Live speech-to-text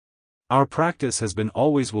Our practice has been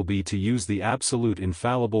always will be to use the absolute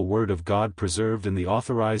infallible Word of God preserved in the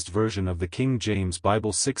Authorized version of the King James Bible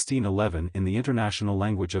 1611 in the International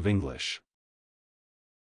Language of English.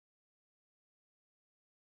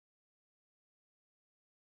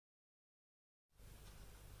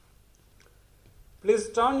 Please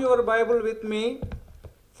turn your Bible with me.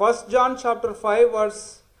 1 John chapter 5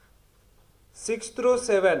 verse 6 through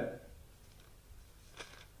 7.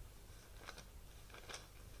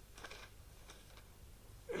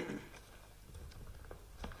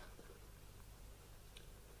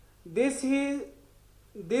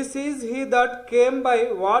 This is he that came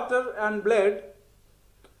by water and blood,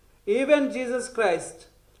 even Jesus Christ,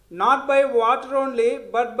 not by water only,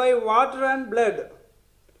 but by water and blood.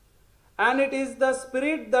 And it is the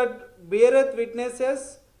Spirit that beareth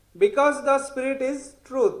witnesses, because the Spirit is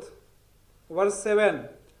truth. Verse 7.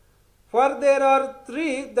 For there are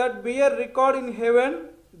three that bear record in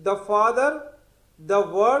heaven, the Father, the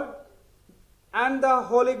Word, and the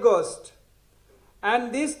Holy Ghost.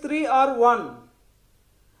 And these three are one.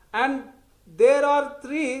 And there are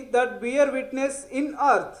three that bear witness in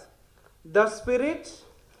earth, the Spirit,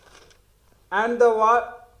 and the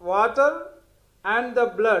water, and the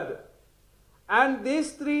blood. And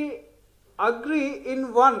these three agree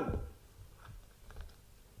in one.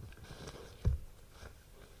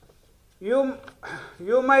 You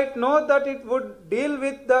might know that it would deal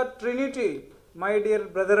with the Trinity, my dear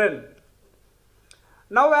brethren.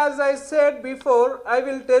 Now, as I said before, I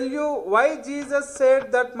will tell you why Jesus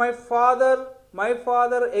said that my Father,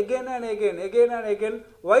 again and again,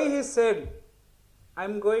 why he said. I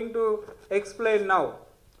am going to explain now.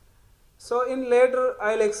 So, in later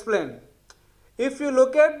I will explain. If you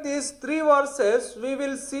look at these three verses, we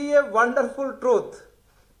will see a wonderful truth.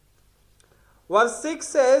 Verse 6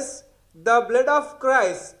 says, the blood of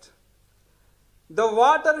Christ. The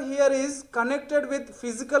water here is connected with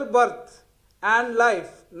physical birth and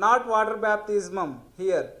life, not water baptism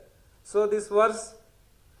here. So this verse,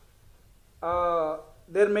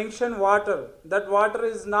 they mention water. That water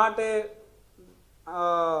is not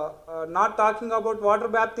not talking about water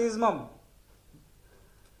baptism.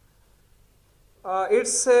 The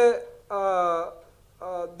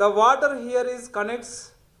water here is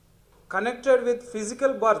connected with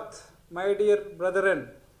physical birth, my dear brethren.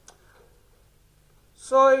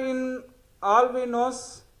 So in all we know,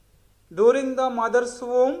 during the mother's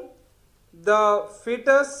womb, the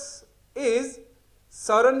fetus is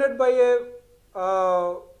surrounded by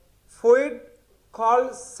a fluid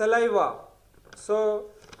called saliva. So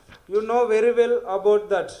you know very well about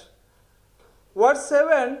that. Verse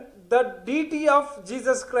 7, the deity of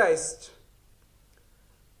Jesus Christ.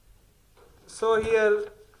 So here,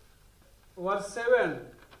 verse 7,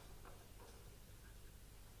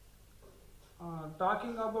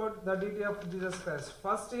 talking about the deity of Jesus Christ.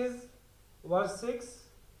 First is verse 6.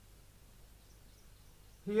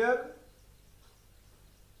 Here,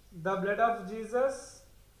 the blood of Jesus.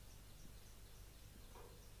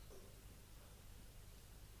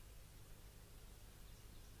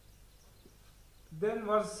 Then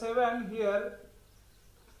verse 7 here,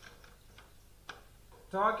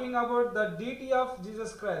 talking about the deity of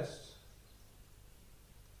Jesus Christ.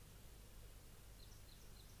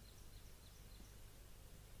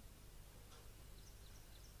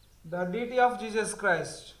 The deity of Jesus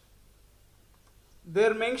Christ.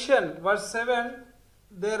 Their mention, verse 7,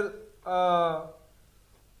 their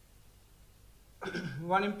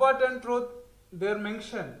one important truth, their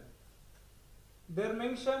mention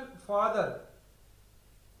Father.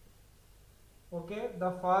 Okay,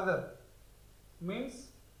 the Father means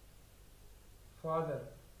Father.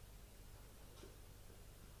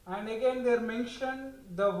 And again they mention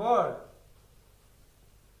the Word.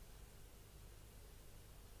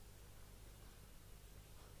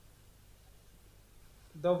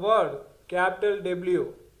 The Word, capital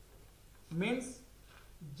W, means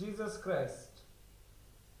Jesus Christ.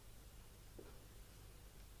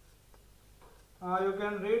 You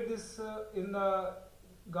can read this in the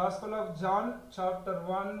Gospel of John, chapter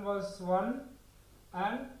 1, verse 1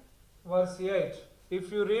 and verse 8.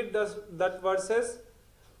 If you read that verses,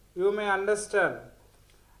 you may understand.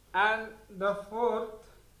 And the fourth,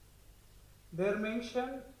 they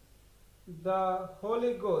mention the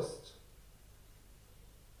Holy Ghost.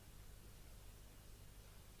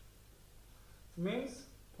 Means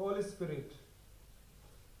Holy Spirit.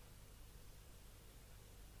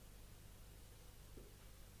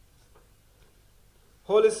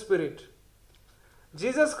 Holy Spirit.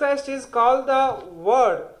 Jesus Christ is called the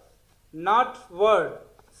Word, not Word.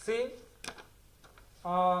 See,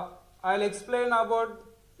 I'll explain about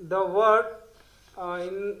the Word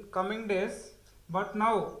in coming days. But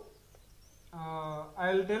now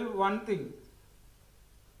I'll tell one thing.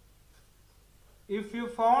 If you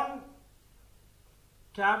found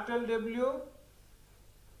capital W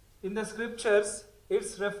in the scriptures,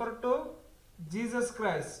 it's referred to Jesus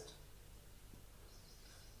Christ.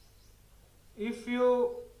 If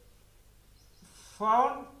you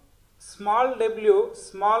found small w,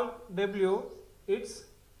 it's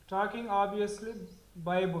talking obviously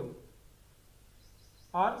Bible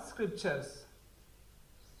or scriptures.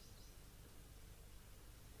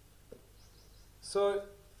 So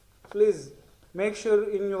please make sure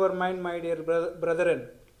in your mind, my dear brethren,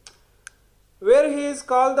 where he is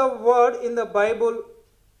called the word in the Bible.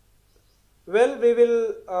 Well, we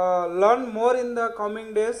will learn more in the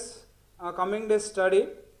coming days study.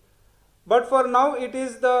 But for now, it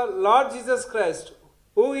is the Lord Jesus Christ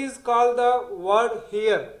who is called the word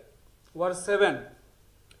here. Verse 7.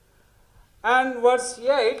 And verse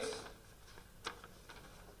 8.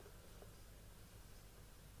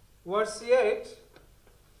 Verse 8.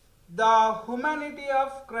 The humanity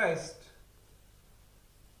of Christ.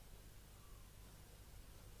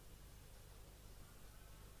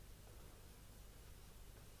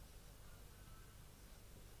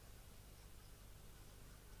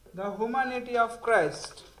 The humanity of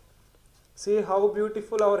Christ. See how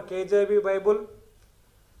beautiful our KJV Bible.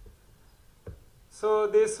 So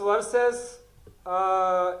these verses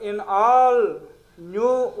in all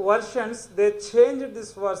new versions, they changed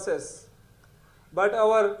these verses. But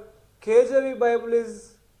our KJV Bible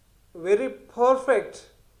is very perfect,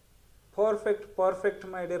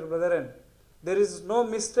 my dear brethren. There is no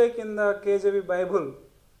mistake in the KJV Bible.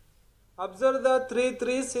 Observe the 3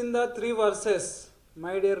 threes in the 3 verses.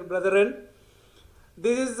 My dear brethren,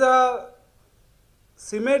 this is the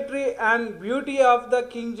symmetry and beauty of the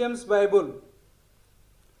King James Bible.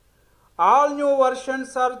 All new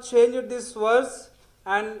versions are changed this verse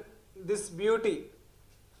and this beauty.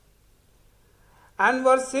 And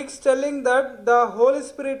verse 6 telling that the Holy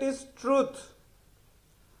Spirit is truth.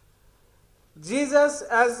 Jesus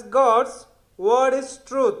as God's word is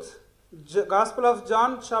truth. Gospel of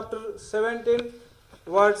John chapter 17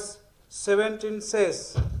 verse 17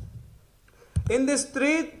 says, in these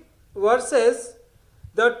 3 verses,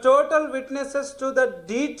 the total witnesses to the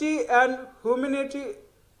deity and humanity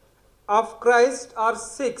of Christ are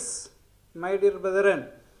 6, my dear brethren.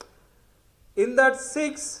 In that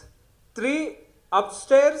 6, 3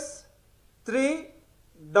 upstairs, 3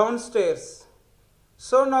 downstairs.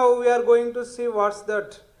 So now we are going to see what's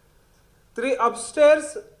that. 3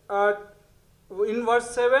 upstairs in verse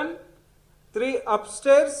 7, 3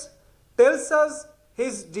 upstairs tells us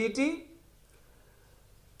his deity.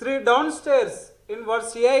 3 downstairs in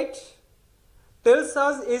verse 8 tells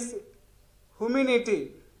us his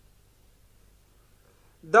humanity.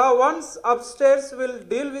 The ones upstairs will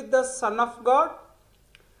deal with the Son of God,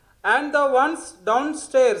 and the ones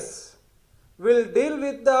downstairs will deal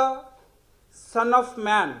with the Son of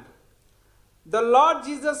Man. The Lord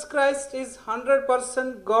Jesus Christ is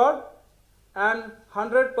 100% God and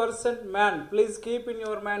 100% man. Please keep in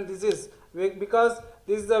your mind this is, because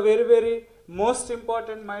this is the very, very most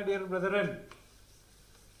important, my dear brethren.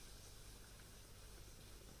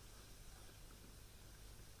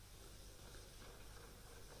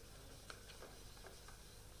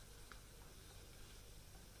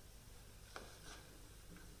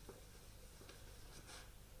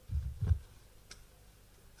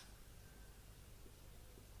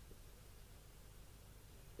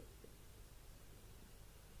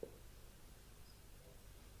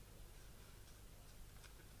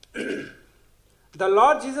 The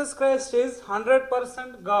Lord Jesus Christ is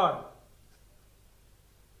 100% God.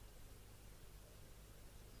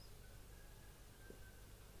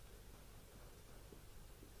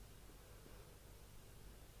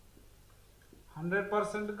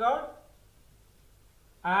 God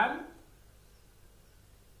and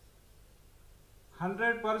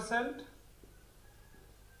 100%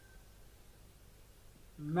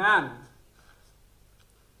 man.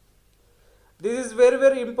 This is very,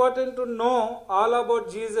 very important to know all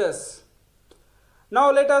about Jesus.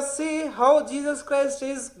 Now let us see how Jesus Christ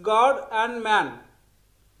is God and man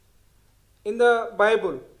in the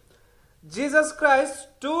Bible. Jesus Christ,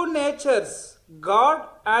 2 natures, God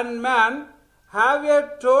and man, have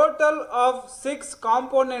a total of 6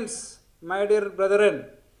 components, my dear brethren.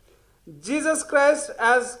 Jesus Christ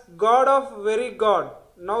as God of very God.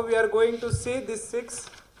 Now we are going to see these 6.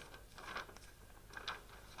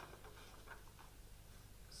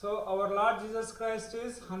 So our Lord Jesus Christ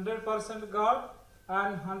is 100% God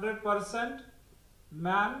and 100%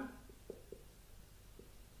 man.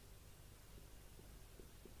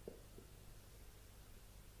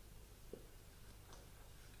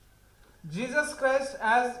 Jesus Christ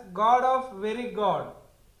as God of very God.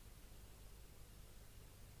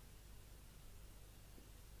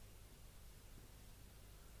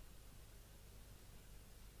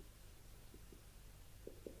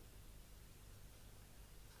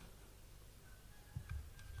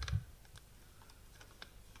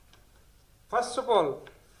 First of all,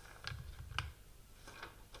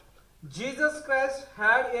 Jesus Christ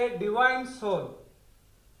had a divine soul.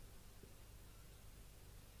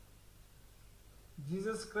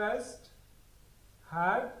 Jesus Christ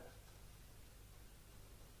had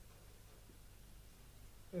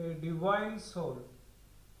a divine soul.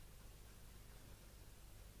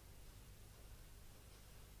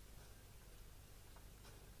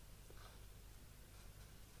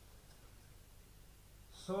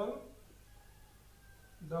 Soul,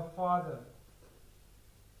 the Father.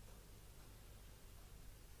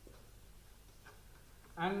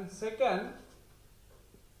 And second,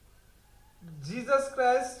 Jesus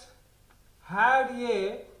Christ had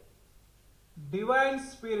a divine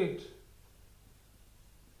spirit.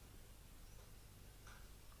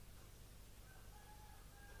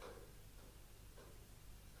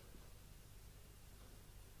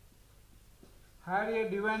 Had a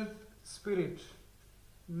divine spirit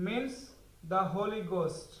means the Holy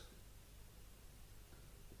Ghost.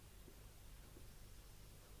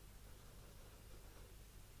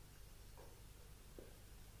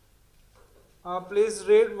 Please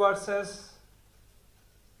read verses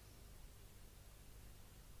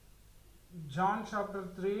John chapter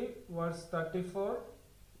 3 verse 34,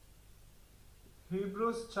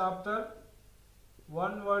 Hebrews chapter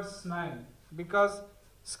 1 verse 9, because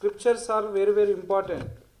scriptures are very, very important.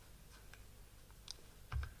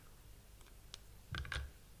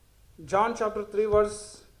 John chapter 3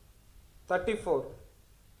 verse 34.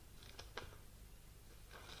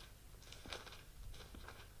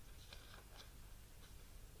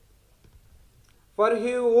 For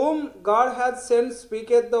he whom God hath sent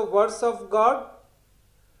speaketh the words of God,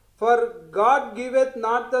 for God giveth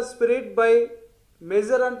not the Spirit by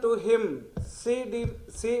measure unto him.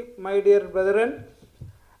 See, my dear brethren,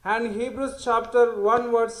 and Hebrews chapter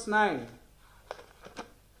 1 verse 9.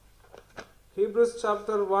 Hebrews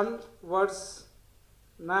chapter 1 verse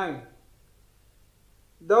 9.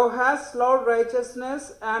 Thou hast loved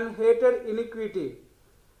righteousness and hated iniquity.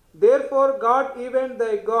 Therefore God, even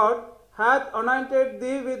thy God, hath anointed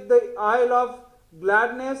thee with the oil of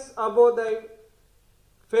gladness above thy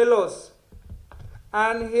fellows.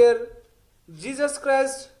 And here Jesus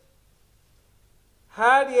Christ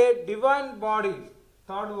had a divine body,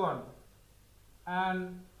 third one,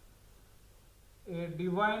 and a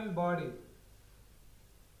divine body.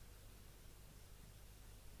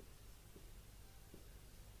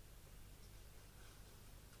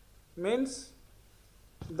 Means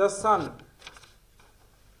the Son.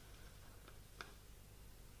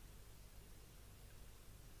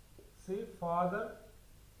 See, Father,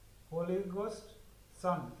 Holy Ghost,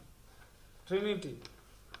 Son, Trinity.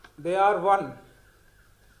 They are one.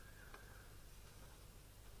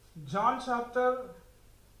 John chapter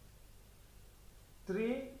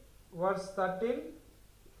 3 verse 13,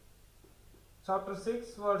 chapter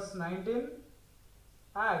 6 verse 19,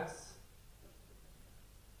 Acts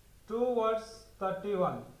 2 verse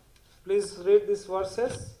 31. Please read these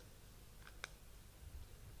verses.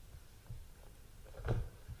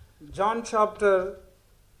 John chapter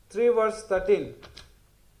 3 verse 13.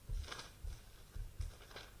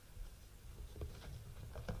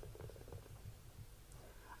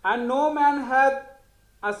 And no man hath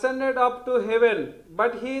ascended up to heaven,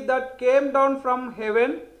 but he that came down from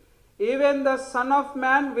heaven, even the Son of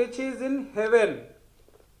Man which is in heaven.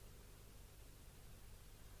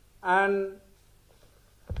 And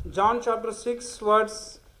John chapter 6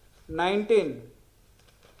 verse 19.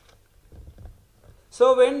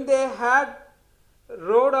 So when they had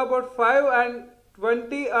rowed about 25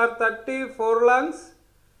 or 30 furlongs,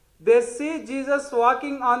 they see Jesus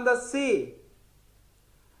walking on the sea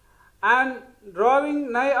and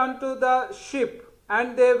drawing nigh unto the ship,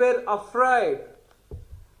 and they were afraid.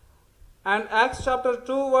 And Acts chapter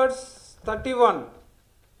 2 verse 31.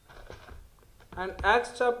 And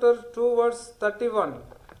Acts chapter 2 verse 31.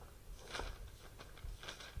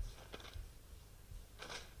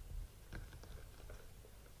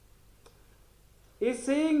 He,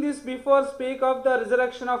 seeing this before, spake of the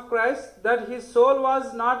resurrection of Christ, that his soul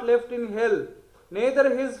was not left in hell,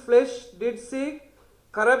 neither his flesh did see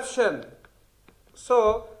corruption.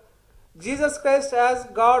 So, Jesus Christ as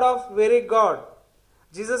God of very God.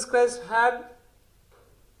 Jesus Christ had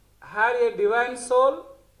a divine soul,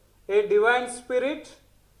 a divine spirit,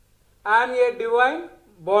 and a divine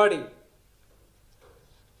body.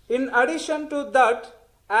 In addition to that,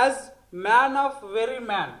 as man of very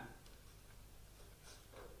man.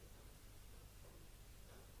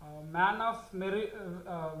 Man of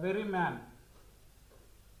very man.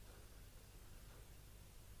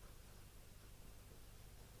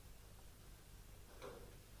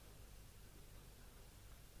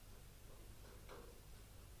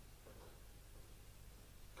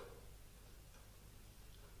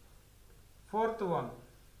 Fourth one.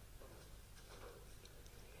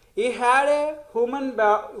 He had a human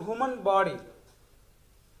body.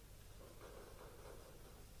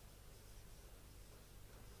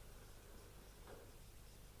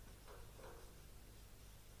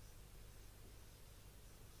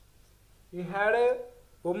 He had a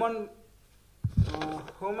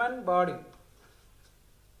human body.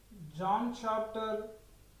 John chapter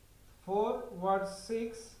 4 verse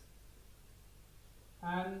 6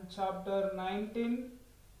 and chapter 19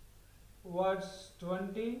 verse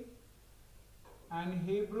 20 and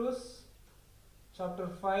Hebrews chapter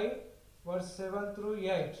 5 verse 7 through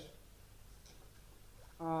 8.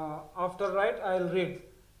 After right I will read.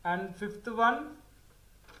 And fifth one,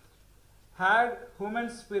 had human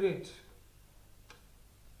spirit.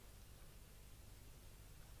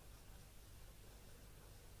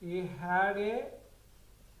 He had a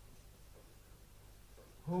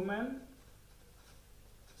human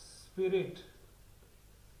spirit.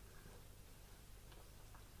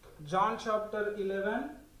 John chapter 11,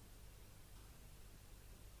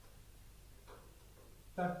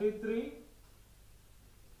 33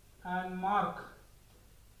 and Mark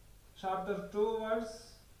chapter 2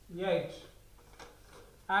 verse 8.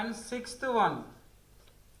 And sixth one,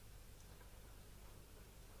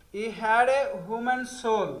 he had a human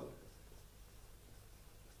soul.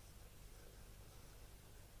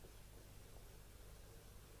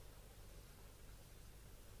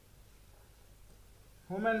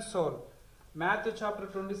 Human soul. Matthew chapter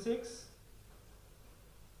 26,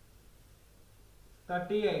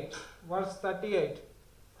 38, verse 38.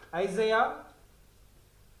 Isaiah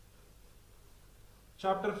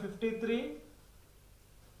chapter 53,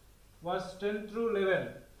 verse 10 through 11.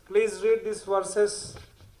 Please read these verses,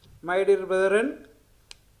 my dear brethren.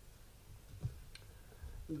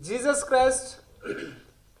 Jesus Christ,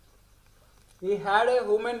 he had a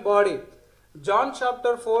human body. John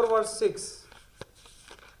chapter 4 verse 6.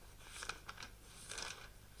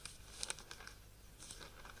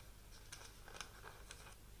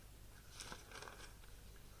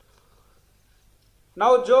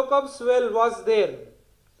 Now Jacob's well was there.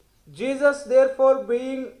 Jesus therefore,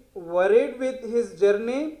 being worried with his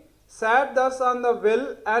journey, sat thus on the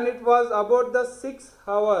well, and it was about the 6th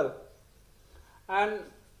hour. And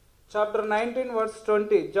chapter 19 verse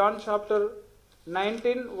 20. John chapter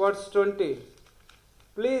 19 verse 20.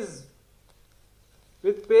 Please,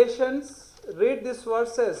 with patience, read these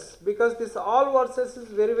verses, because this all verses is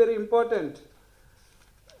very, very important.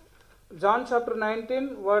 John chapter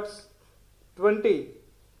 19 verse 20.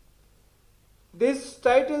 This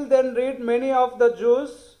title then read many of the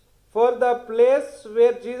Jews, for the place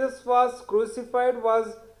where Jesus was crucified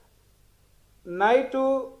was nigh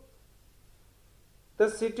to the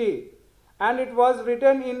city, and it was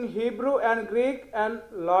written in Hebrew and Greek and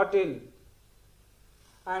Latin.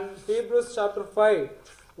 And Hebrews chapter 5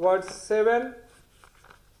 verse 7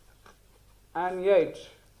 and 8.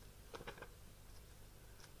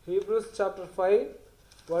 Hebrews chapter 5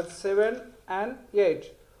 verse 7 and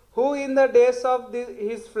 8. Who in the days of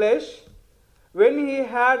his flesh, when he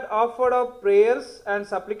had offered up prayers and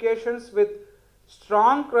supplications with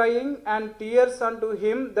strong crying and tears unto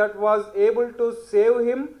him that was able to save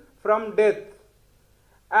him from death,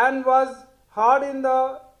 and was hard in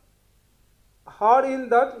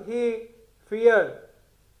that he feared,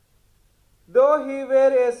 though he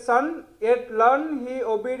were a son, yet learned he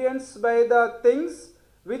obedience by the things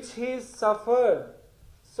which he suffered.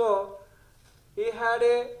 So he had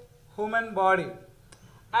a human body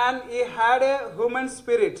and he had a human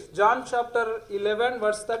spirit. John chapter 11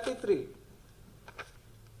 verse 33.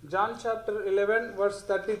 John chapter 11 verse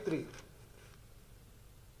 33.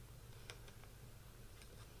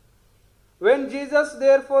 When Jesus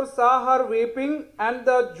therefore saw her weeping, and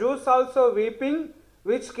the Jews also weeping,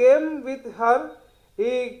 which came with her,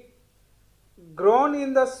 he groaned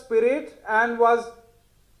in the spirit and was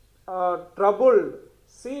troubled.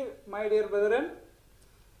 See, my dear brethren,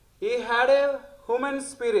 he had a human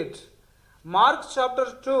spirit. Mark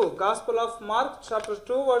chapter 2, Gospel of Mark chapter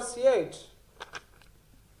 2 verse 8.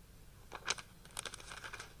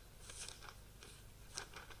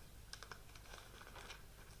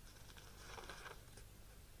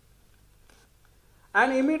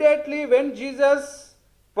 And immediately when Jesus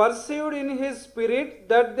perceived in his spirit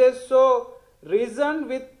that they so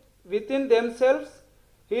reasoned within themselves.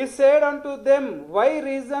 He said unto them, Why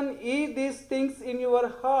reason ye these things in your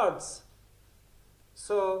hearts?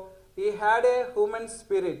 So he had a human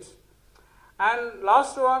spirit. And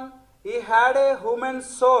last one, he had a human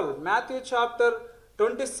soul. Matthew chapter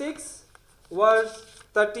 26, verse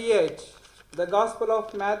 38. The Gospel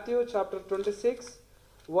of Matthew chapter 26,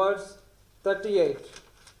 verse 38.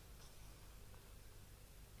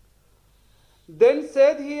 Then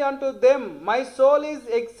said he unto them, My soul is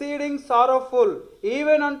exceeding sorrowful,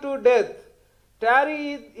 even unto death.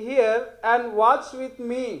 Tarry here and watch with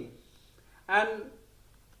me. And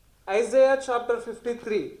Isaiah chapter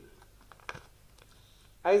 53.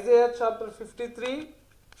 Isaiah chapter 53,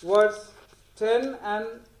 verse 10 and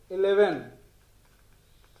 11.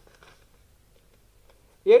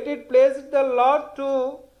 Yet it pleased the Lord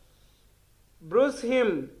to bruise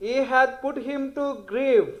him, he hath put him to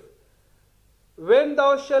grief. When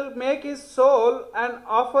thou shalt make his soul an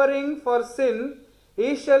offering for sin,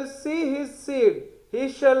 he shall see his seed, he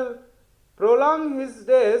shall prolong his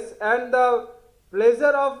days, and the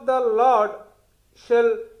pleasure of the Lord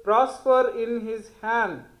shall prosper in his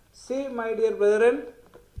hand. See, my dear brethren,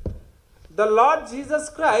 the Lord Jesus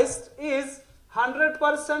Christ is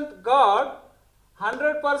 100% God,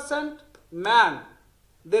 100% man.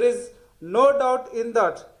 There is no doubt in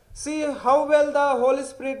that. See how well the Holy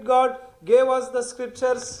Spirit God gave us the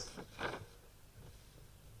scriptures.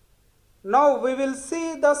 Now we will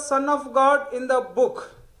see the Son of God in the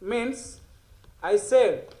book. Means, I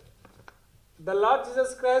said, the Lord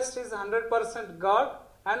Jesus Christ is 100% God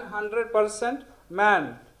and 100%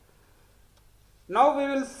 man. Now we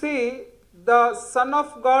will see the Son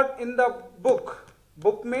of God in the book.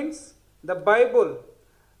 Book means the Bible.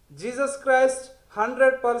 Jesus Christ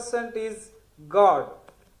 100% is God.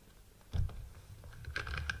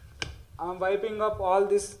 I am wiping up all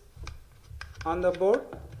this on the board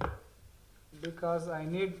because I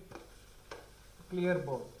need clear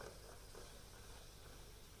board.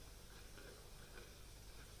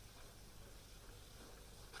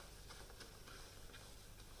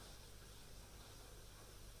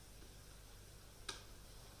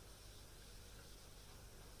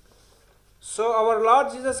 So our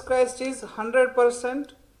Lord Jesus Christ is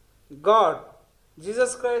 100% God.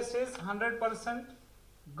 Jesus Christ is 100%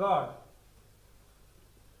 God.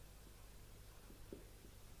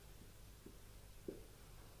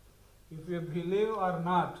 If you believe or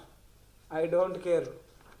not, I don't care.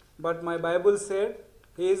 But my Bible said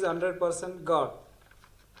he is 100% God.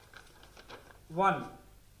 1.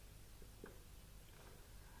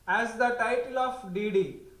 As the title of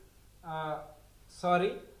Deity,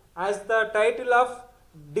 as the title of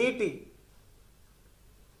Deity.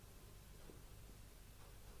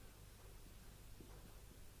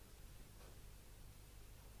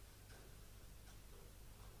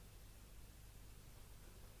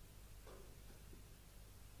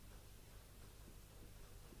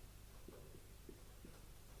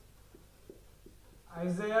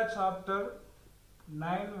 Isaiah chapter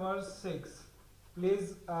 9 verse 6.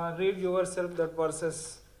 Please read yourself that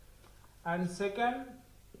verses. And second,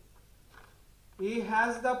 he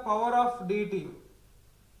has the power of deity.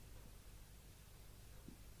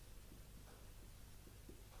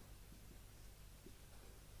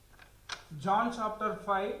 John chapter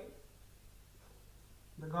 5,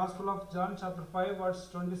 the Gospel of John chapter 5 verse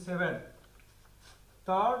 27.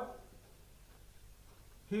 Third,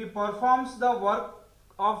 he performs the work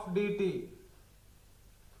of deity.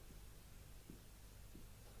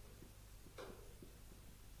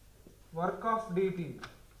 Work of deity.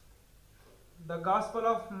 The Gospel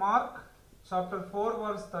of Mark chapter 4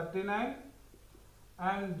 verse 39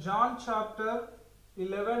 and John chapter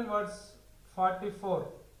 11 verse 44.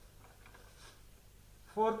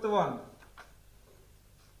 Fourth one,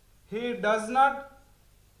 he does not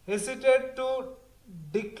hesitate to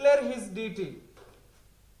declare his deity.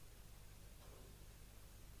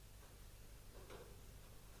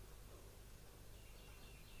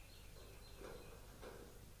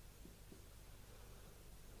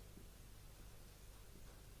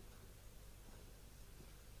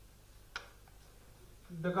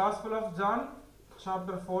 The Gospel of John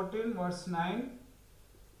chapter 14 verse 9,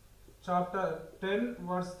 chapter 10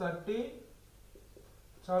 verse 30,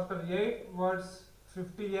 chapter 8 verse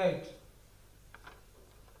 58.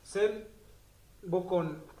 Same book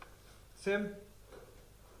on, same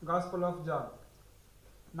Gospel of John.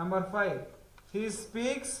 Number 5, he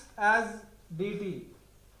speaks as deity.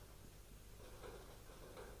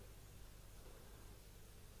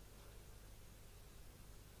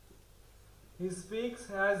 He speaks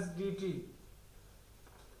as deity.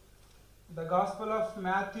 The Gospel of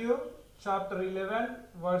Matthew, chapter 11,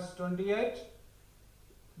 verse 28,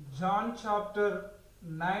 John chapter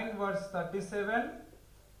 9, verse 37,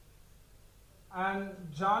 and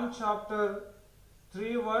John chapter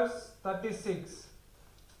 3, verse 36.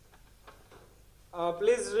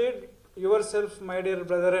 Please read yourself, my dear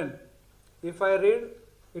brethren. If I read,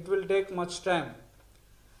 it will take much time.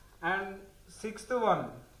 And sixth one,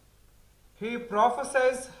 he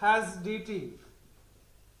prophesies as deity.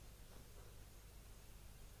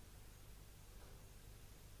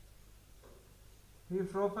 He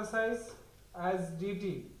prophesies as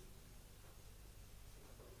deity.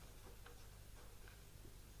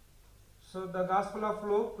 So the Gospel of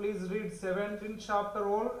Luke, please read 17 chapter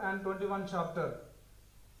whole and 21 chapter.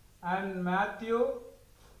 And Matthew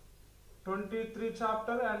 23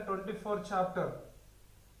 chapter and 24 chapter.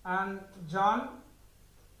 And John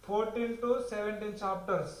 14 to 17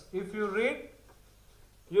 chapters. If you read,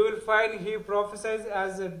 you will find he prophesies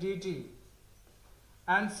as a deity.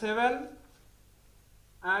 And 7,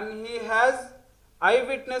 and he has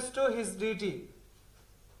eyewitness to his deity.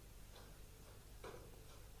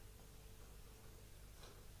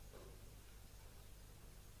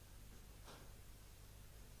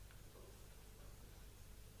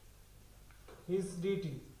 His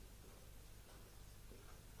deity.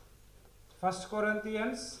 1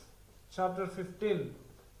 Corinthians chapter 15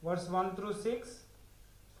 verse 1 through 6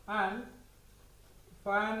 and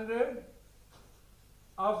 500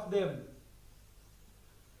 of them.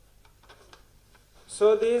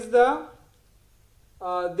 So these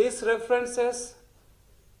references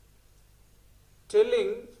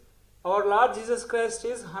telling our Lord Jesus Christ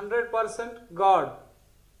is 100% God.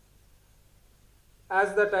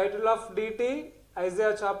 As the title of deity,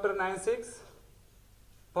 Isaiah chapter 9:6,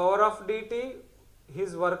 power of deity,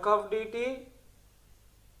 his work of deity,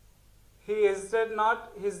 he hesitated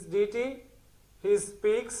not his deity, he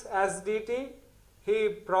speaks as deity, he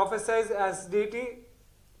prophesies as deity,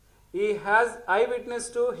 he has eyewitness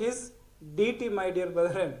to his deity, my dear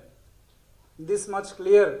brethren. This much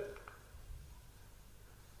clear.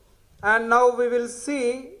 And now we will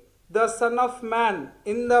see the Son of Man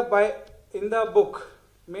in the book,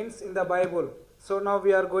 means in the Bible. So now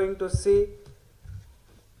we are going to see,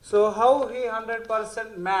 so how he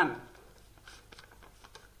 100% man.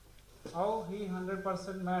 How he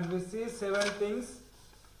 100% man. We see 7 things,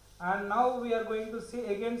 and now we are going to see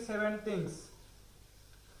again 7 things.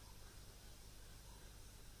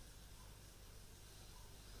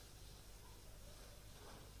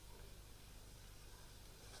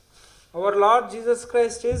 Our Lord Jesus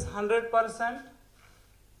Christ is 100%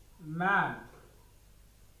 man.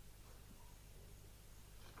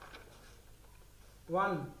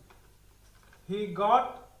 1. He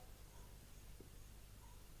got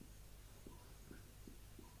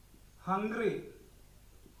hungry.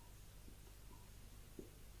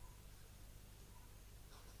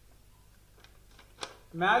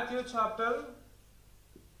 Matthew chapter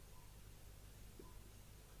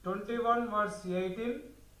 21 verse 18.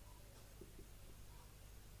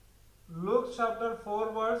 Luke chapter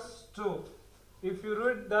 4 verse 2. If you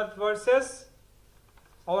read that verses,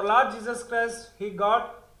 our Lord Jesus Christ, he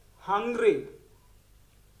got hungry.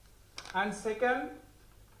 And second,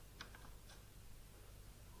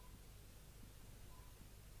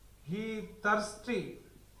 he thirsty.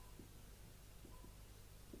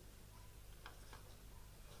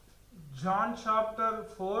 John chapter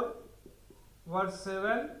 4 verse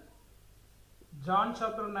 7, John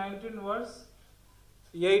chapter 19 verse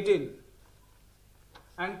 18.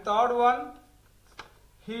 And third one,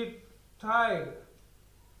 he tired.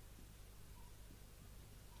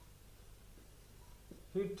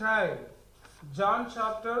 He tired. John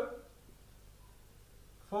chapter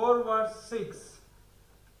 4 verse 6.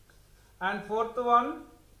 And fourth one,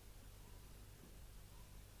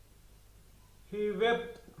 he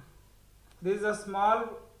wept. This is a small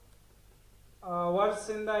verse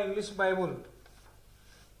in the English Bible.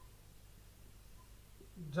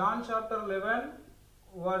 John chapter 11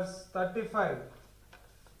 verse 35.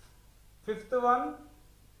 Fifth one,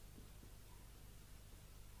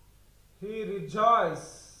 he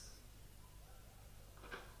rejoiced.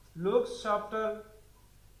 Luke chapter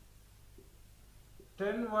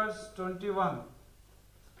 10 verse 21.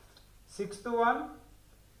 Sixth one,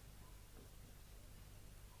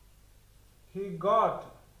 he got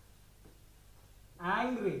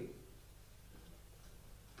angry.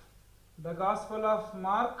 The Gospel of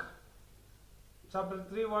Mark chapter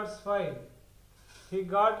 3 verse 5. He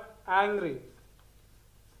got angry.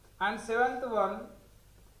 And seventh one,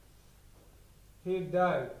 he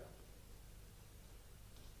died.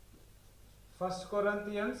 1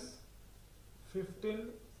 Corinthians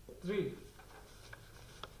 15:3.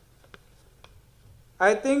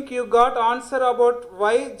 I think you got answer about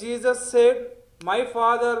why Jesus said, my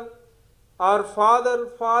Father, or Father,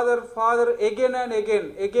 Father, Father, again and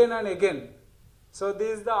again, again and again. So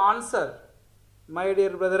this is the answer, my dear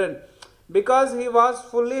brethren. Because he was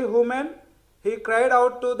fully human, he cried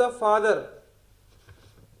out to the Father.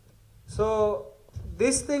 So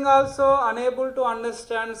this thing also unable to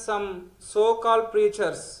understand some so-called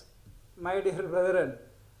preachers, my dear brethren.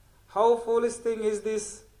 How foolish thing is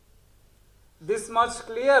this? This much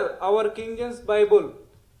clear, our King James Bible.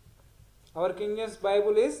 Our King James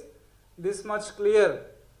Bible is this much clear.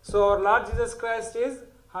 So our Lord Jesus Christ is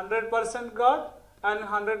 100% God and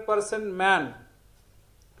 100% man.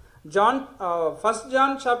 1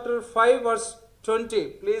 John chapter 5 verse 20.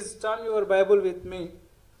 Please turn your Bible with me.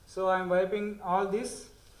 So I am wiping all this.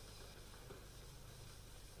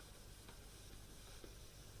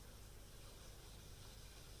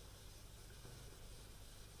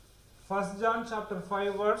 First John chapter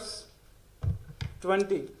 5 verse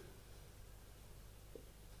 20.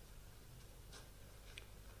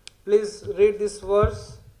 Please read this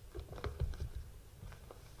verse.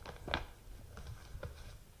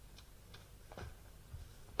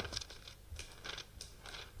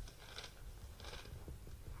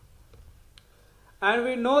 And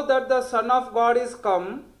we know that the Son of God is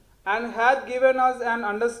come, and hath given us an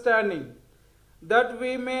understanding, that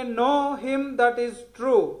we may know him that is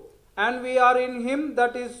true, and we are in him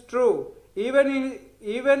that is true, even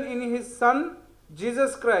in his Son,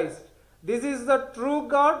 Jesus Christ. This is the true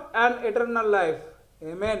God and eternal life.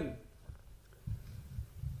 Amen.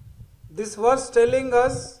 This verse telling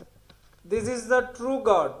us, this is the true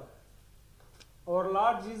God. Our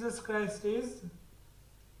Lord Jesus Christ is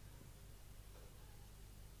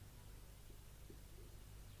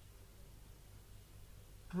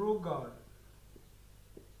true God.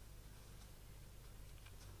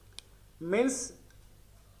 Means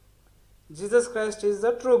Jesus Christ is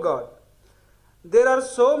the true God. There are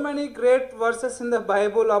so many great verses in the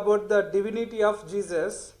Bible about the divinity of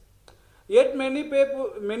Jesus, yet many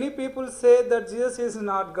people say that Jesus is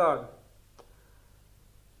not God.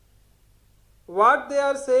 What they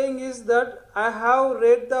are saying is that I have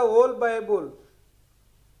read the whole Bible.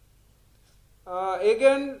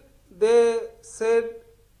 Again they said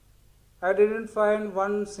I didn't find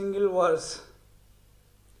one single verse.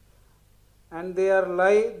 And they are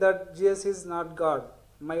lie that Jesus is not God.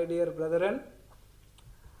 My dear brethren,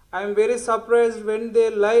 I am very surprised when they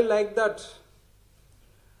lie like that.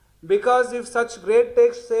 Because if such great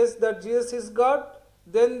text says that Jesus is God,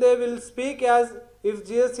 then they will speak as if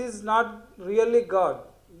Jesus is not really God.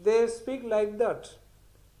 They speak like that.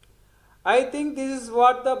 I think this is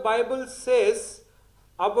what the Bible says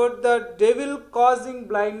about the devil causing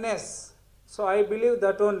blindness. So I believe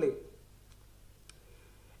that only.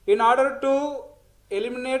 In order to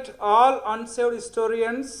eliminate all unsaved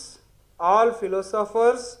historians, all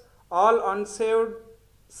philosophers, all unsaved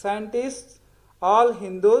scientists, all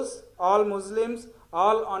Hindus, all Muslims,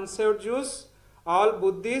 all unsaved Jews, all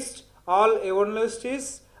Buddhists, all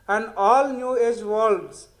evangelists, and all New Age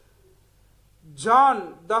worlds,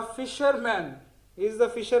 John, the fisherman, is the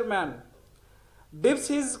fisherman, dips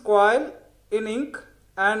his coil in ink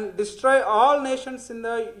and destroy all nations in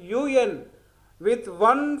the UN with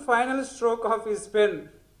one final stroke of his pen.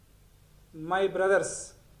 My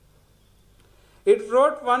brothers, it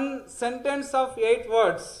wrote one sentence of 8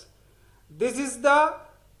 words. This is the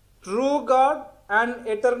true God and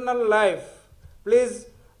eternal life. Please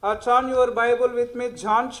turn your Bible with me.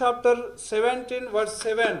 John chapter 17 verse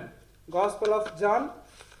 7. Gospel of John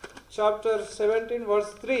chapter 17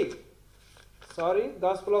 verse 3.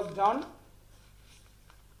 Gospel of John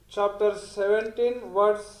chapter 17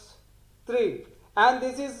 verse 3. And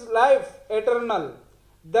this is life eternal,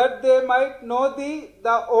 that they might know thee,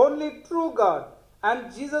 the only true God,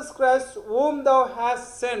 and Jesus Christ, whom thou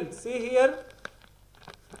hast sent. See here,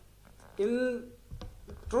 in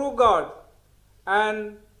true God,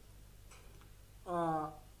 and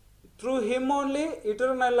through him only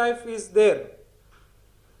eternal life is there.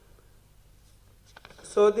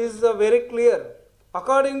 So this is very clear.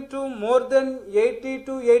 According to more than 80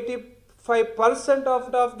 to 85%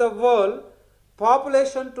 of the world,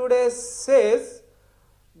 population today says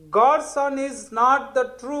God's Son is not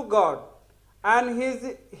the true God and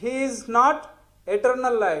he is not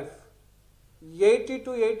eternal life. 80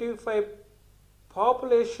 to 85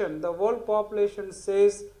 population, the world population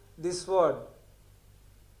says this word.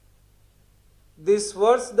 These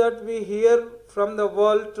words that we hear from the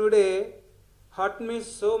world today hurt me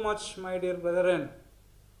so much, my dear brethren,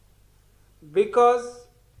 because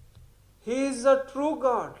He is a true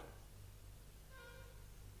God.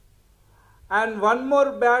 And one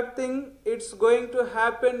more bad thing, it's going to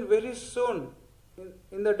happen very soon,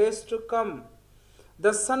 in the days to come.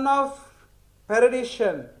 The son of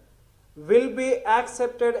perdition will be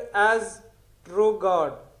accepted as true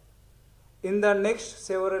God in the next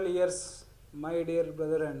several years, my dear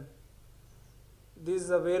brethren. This is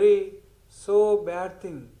a very so bad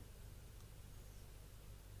thing.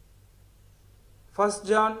 1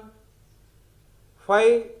 John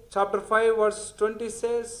 5, chapter 5, verse 20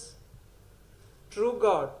 says, true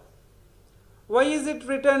God. Why is it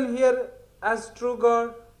written here as true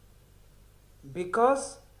God?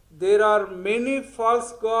 Because there are many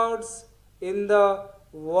false gods in the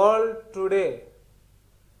world today.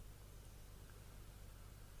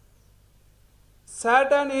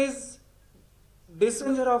 Satan is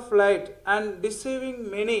dispenser of light and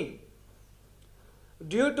deceiving many.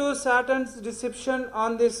 Due to Satan's deception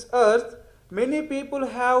on this earth, many people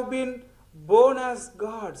have been born as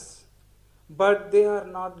gods, but they are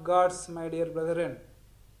not gods, my dear brethren.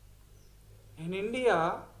 In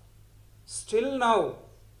India, still now,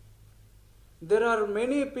 there are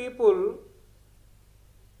many people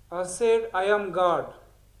who said, I am God.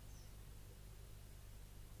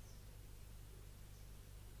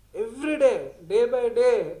 Every day, day by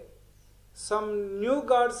day, some new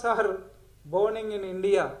gods are borning in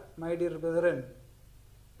India, my dear brethren.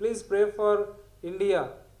 Please pray for India,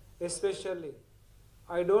 especially.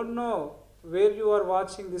 I don't know where you are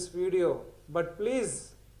watching this video, but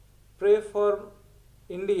please pray for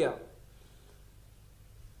India.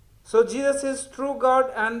 So Jesus is true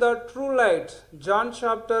God and the true light. John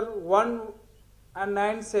chapter 1 and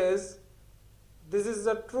 9 says, this is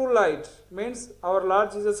the true light. Means our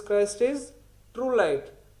Lord Jesus Christ is true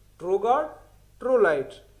light. True God, true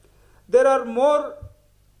light. There are more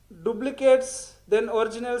duplicates than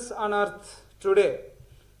originals on earth today.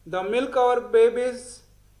 The milk our babies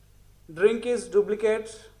drink is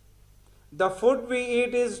duplicate. The food we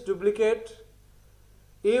eat is duplicate.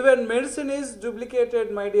 Even medicine is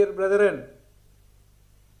duplicated, my dear brethren.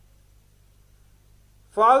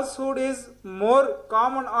 Falsehood is more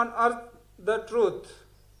common on earth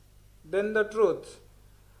than the truth.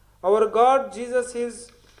 Our God Jesus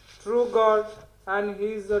is true God and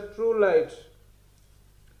He is the true light.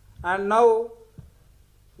 And now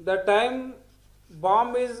the time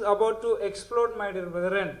bomb is about to explode, my dear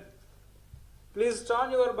brethren. Please turn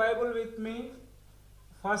your Bible with me.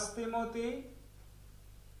 1 Timothy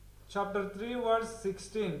chapter 3 verse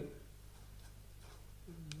 16.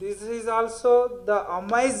 This is also the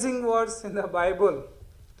amazing verse in the Bible.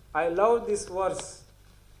 I love this verse.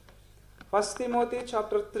 1 Timothy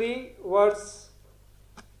chapter 3 verse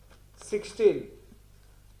 16.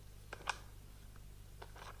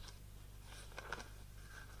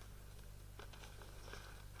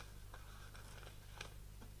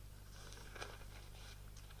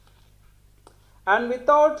 And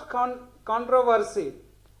without controversy,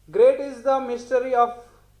 great is the mystery of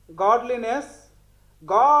godliness.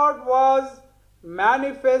 God was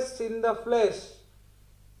manifest in the flesh.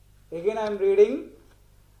 Again I am reading.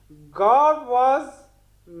 God was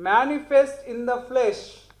manifest in the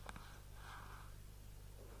flesh,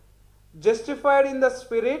 justified in the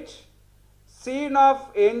spirit, seen of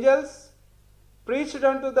angels, preached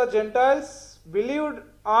unto the Gentiles, believed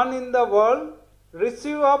on in the world,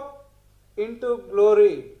 received up into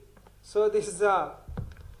glory. So this is a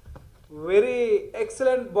very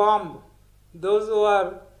excellent bomb. Those who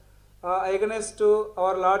are against to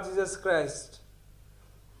our Lord Jesus Christ.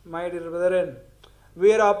 My dear brethren,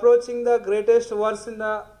 we are approaching the greatest verse in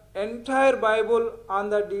the entire Bible on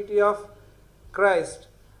the deity of Christ.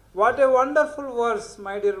 What a wonderful verse,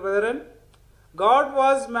 my dear brethren. God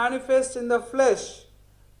was manifest in the flesh.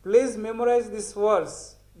 Please memorize this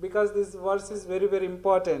verse because this verse is very, very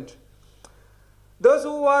important. Those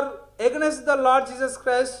who are against the Lord Jesus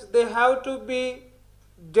Christ, they have to be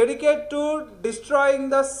dedicated to destroying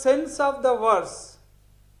the sense of the verse.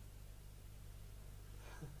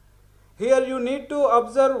 Here you need to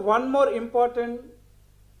observe one more important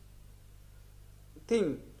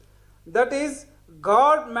thing. That is,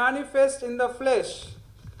 God manifest in the flesh.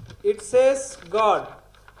 It says God.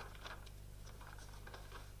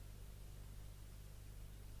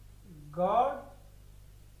 God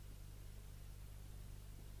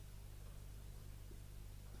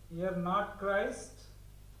here not Christ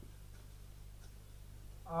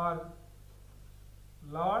or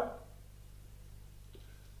Lord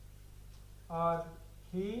or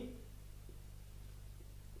He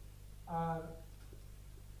or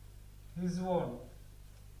His own.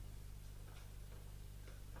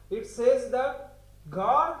 It says that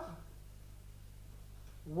God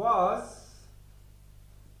was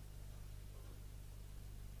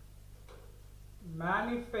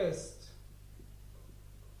manifest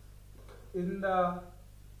in the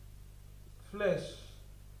flesh.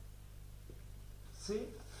 See,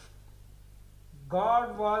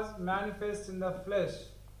 God was manifest in the flesh,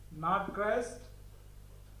 not Christ.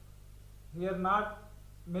 Here not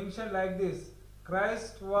mentioned like this.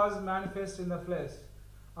 Christ was manifest in the flesh.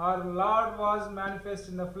 Our Lord was manifest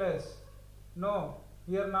in the flesh. No,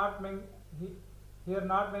 here not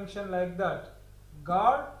mentioned like that.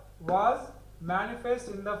 God was manifest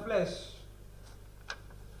in the flesh.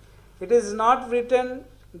 It is not written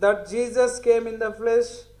that Jesus came in the flesh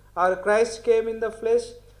or Christ came in the flesh,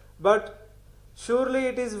 but surely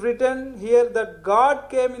it is written here that God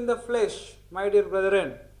came in the flesh, my dear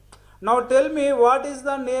brethren. Now tell me, what is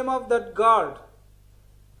the name of that God?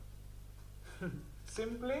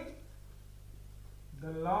 Simply,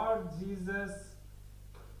 the Lord Jesus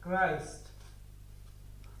Christ.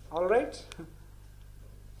 All right?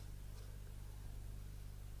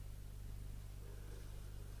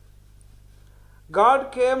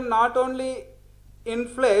 God came not only in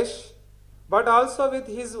flesh, but also with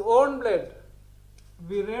His own blood.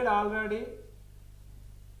 We read already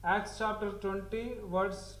Acts chapter 20,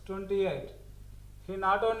 verse 28. He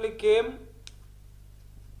not only came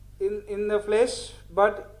in the flesh,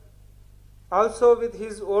 but also with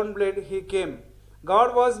His own blood He came.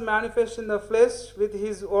 God was manifest in the flesh with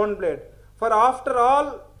His own blood. For after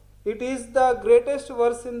all, it is the greatest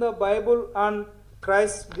verse in the Bible on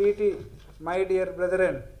Christ's deity, my dear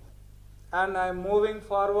brethren. And I am moving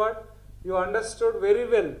forward. You understood very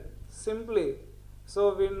well, simply.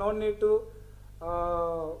 So we no need to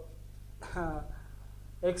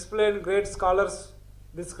explain great scholars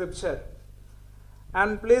this scripture.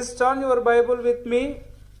 And please turn your Bible with me,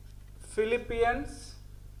 Philippians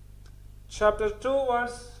chapter 2,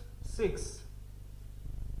 verse 6.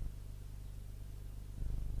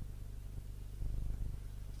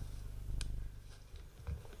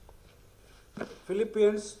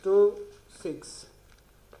 Philippians 2, 6.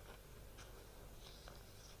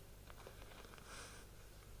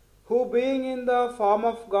 Who being in the form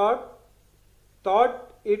of God,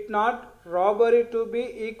 thought it not robbery to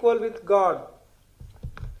be equal with God.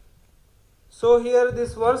 So here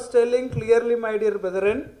this verse telling clearly, my dear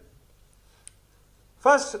brethren,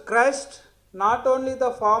 first, Christ, not only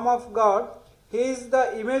the form of God, He is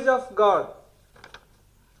the image of God.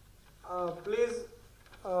 Please,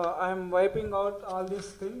 I am wiping out all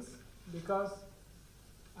these things because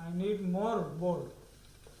I need more board.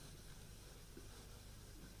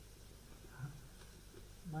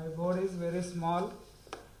 My board is very small.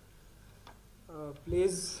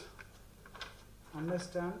 Please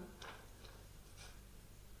understand.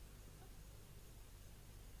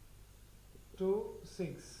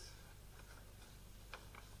 2:6.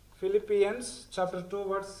 Philippians chapter 2,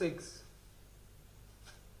 verse 6.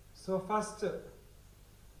 So first,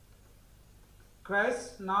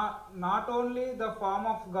 Christ not only the form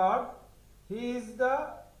of God, He is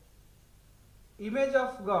the image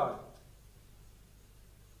of God.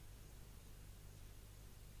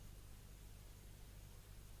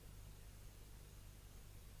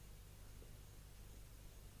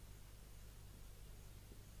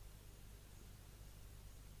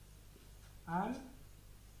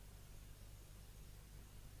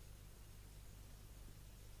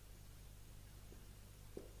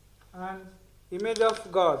 And image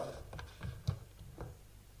of God.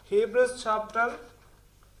 Hebrews chapter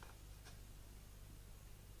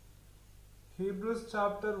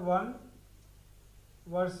 1,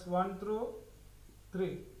 verse 1 through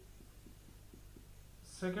 3.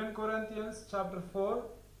 2 Corinthians chapter 4,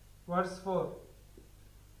 verse 4.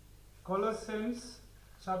 Colossians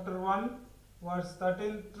chapter 1, verse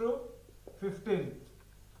 13 through 15.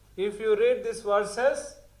 If you read these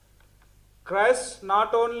verses, Christ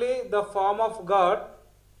not only the form of God,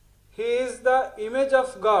 He is the image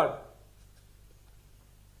of God.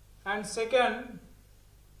 And second,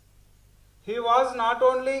 He was not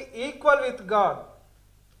only equal with God,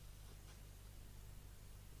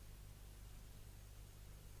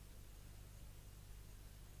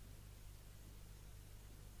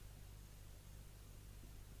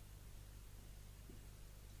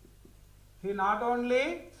 He not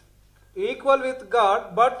only equal with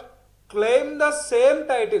God, but claim the same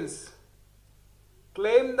titles.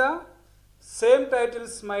 Claim the same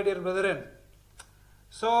titles, my dear brethren.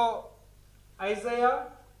 So, Isaiah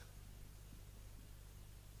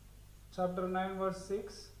chapter 9, verse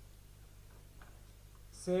 6.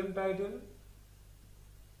 Same title.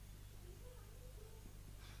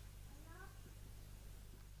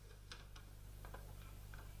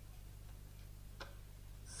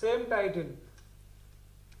 title.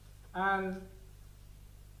 And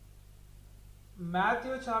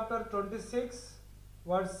Matthew chapter 26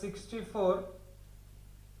 verse 64,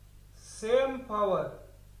 same power.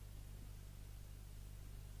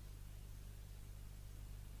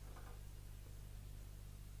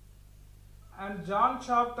 And John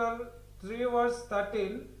chapter 3 verse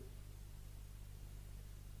 13,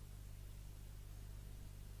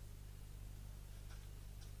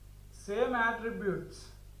 same attributes.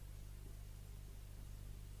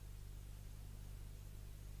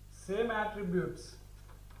 Same attributes.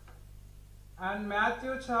 And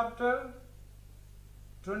Matthew chapter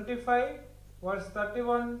 25 verse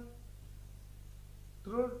 31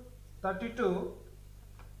 through 32,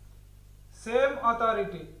 same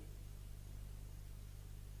authority.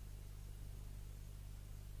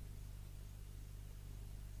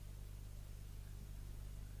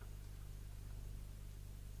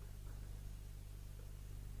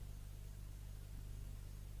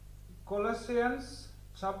 Colossians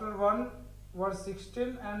chapter 1 verse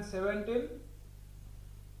 16 and 17,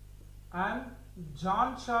 and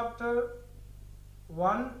John chapter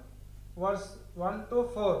 1 verse 1 to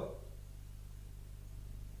 4,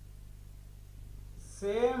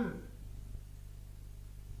 same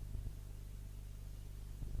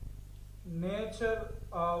nature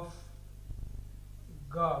of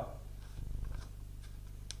God.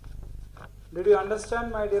 Did you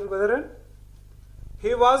understand, my dear brethren?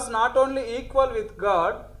 He was not only equal with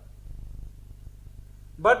God,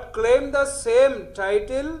 but claimed the same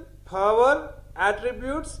title, power,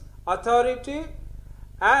 attributes, authority,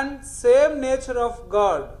 and same nature of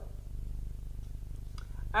God.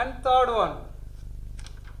 And third one,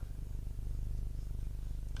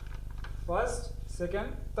 first,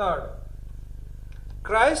 second, third.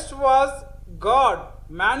 Christ was God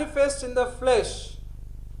manifest in the flesh.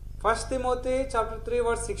 1 Timothy chapter 3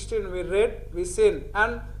 verse 16 we read, we seen,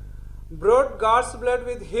 and brought God's blood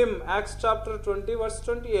with him. Acts chapter 20 verse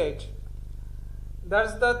 28.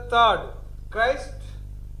 That's the third. Christ,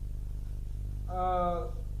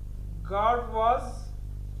 God was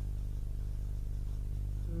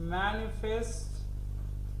manifest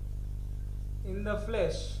in the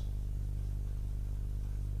flesh.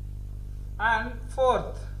 And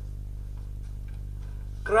fourth,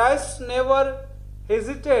 Christ never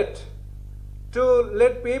hesitate to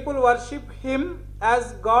let people worship him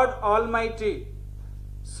as God Almighty.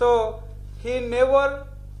 So he never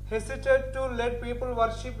hesitated to let people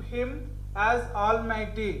worship him as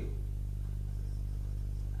Almighty,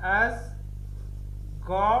 as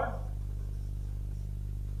God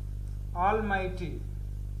Almighty.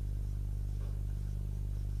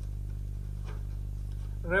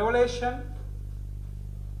 Revelation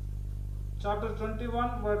chapter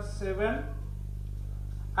 21 verse 7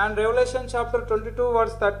 and Revelation chapter 22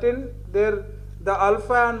 verse 13, there the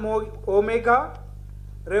Alpha and Omega.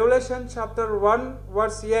 Revelation chapter 1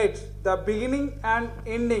 verse 8, the beginning and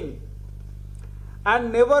ending.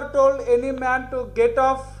 And never told any man to get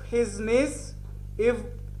off his knees if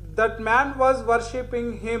that man was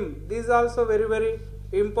worshipping him. This is also very, very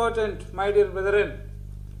important, my dear brethren.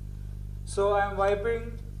 So I am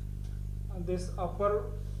wiping this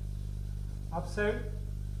upside.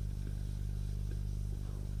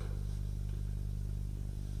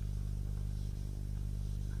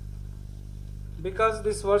 Because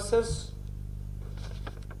these verses,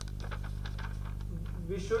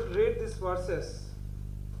 we should read these verses.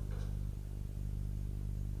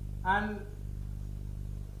 And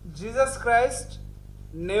Jesus Christ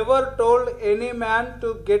never told any man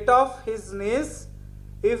to get off his knees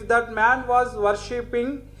if that man was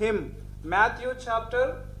worshipping him. Matthew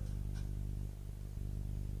chapter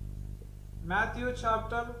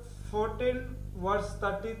 14 verse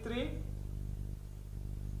 33.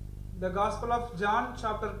 The Gospel of John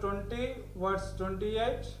chapter 20 verse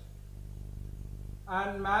 28,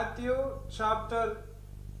 and Matthew chapter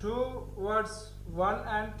 2 verse 1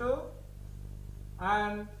 and 2,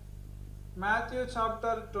 and Matthew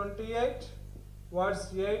chapter 28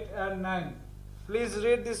 verse 8 and 9. Please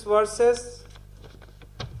read these verses.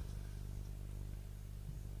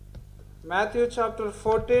 Matthew chapter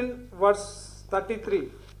 14 verse 33.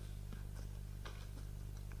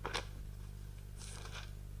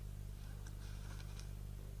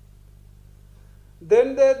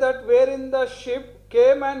 Then they that were in the ship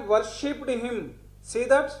came and worshipped him. See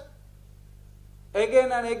that?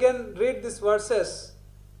 Again and again read these verses.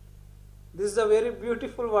 This is a very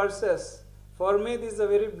beautiful verses. For me, these are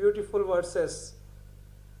very beautiful verses.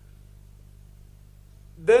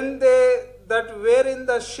 Then they that were in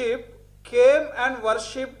the ship came and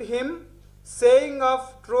worshipped him, saying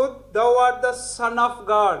of truth, thou art the Son of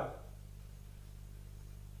God.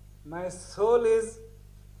 My soul is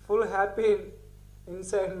full happy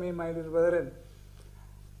inside me, my dear brethren.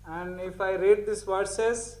 And if I read these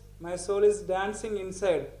verses, my soul is dancing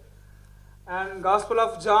inside. And Gospel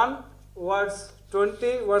of John, verse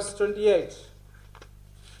 20, verse 28.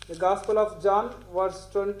 The Gospel of John, verse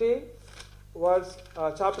 20,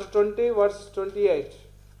 chapter 20, verse 28.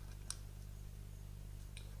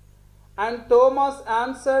 And Thomas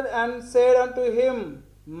answered and said unto him,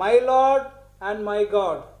 My Lord and my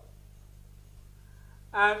God.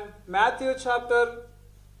 And Matthew chapter,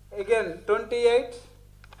 again, 28,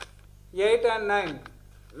 8 and 9.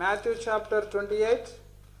 Matthew chapter 28,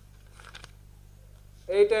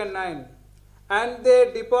 8 and 9. And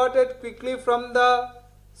they departed quickly from the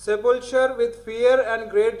sepulchre with fear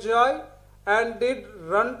and great joy, and did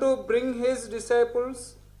run to bring his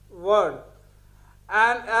disciples word.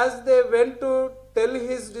 And as they went to tell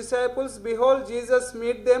his disciples, behold, Jesus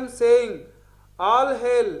met them, saying, All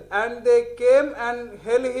hail! And they came and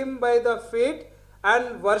held him by the feet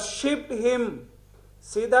and worshipped him.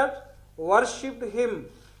 See that? Worshipped him.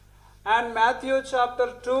 And Matthew chapter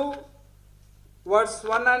 2, verse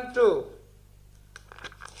 1 and 2.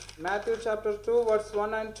 Matthew chapter 2, verse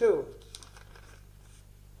 1 and 2.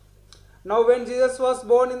 Now when Jesus was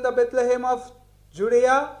born in the Bethlehem of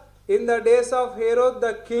Judea, in the days of Herod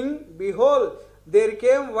the king, behold, there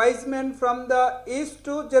came wise men from the east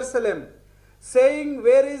to Jerusalem, saying,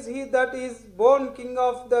 Where is he that is born King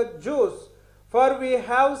of the Jews? For we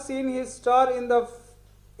have seen his star in the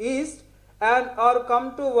east, and are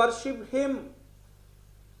come to worship him.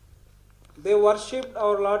 They worshipped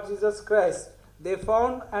our Lord Jesus Christ. They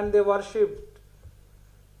found and they worshipped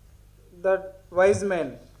that wise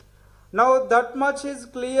men. Now that much is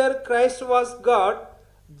clear, Christ was God.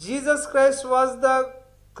 Jesus Christ was the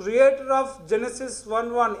creator of Genesis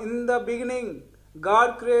 1:1. In the beginning,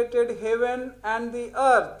 God created heaven and the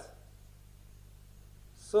earth.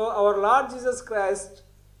 So our Lord Jesus Christ,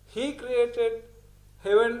 He created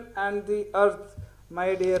heaven and the earth,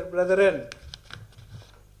 my dear brethren.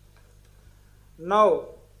 Now,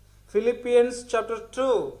 Philippians chapter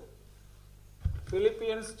 2.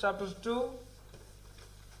 Philippians chapter 2.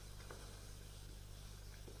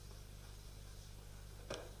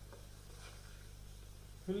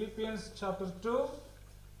 Philippians chapter 2,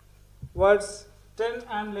 verse 10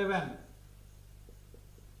 and 11.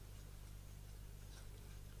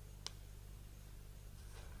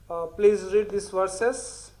 Please read these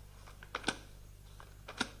verses.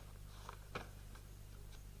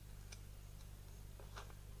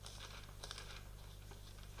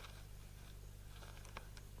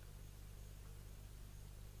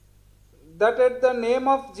 That at the name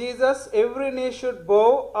of Jesus every knee should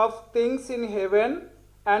bow, of things in heaven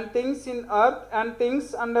and things in earth and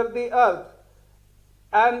things under the earth,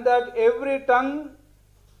 and that every tongue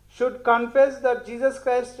should confess that Jesus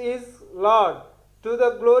Christ is Lord, to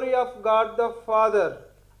the glory of God the Father.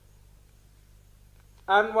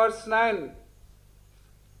 And verse 9.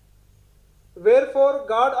 Wherefore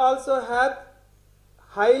God also hath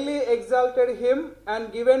highly exalted him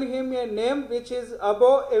and given him a name which is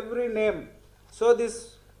above every name. So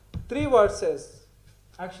these three verses,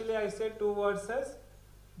 actually I said two verses,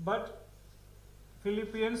 but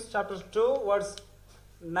Philippians chapter 2 verse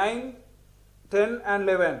 9, 10 and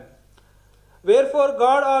 11. Wherefore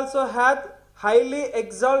God also hath highly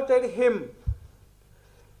exalted him.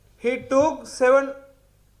 He took 7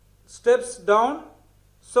 steps down,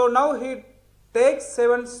 so now he takes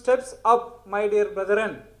 7 steps up, my dear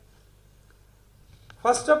brethren.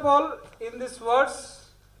 First of all, in this verse,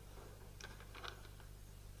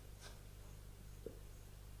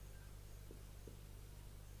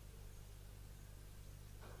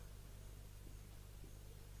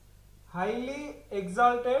 highly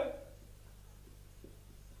exalted.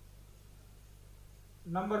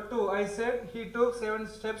 Number 2, I said he took 7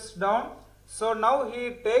 steps down. So now he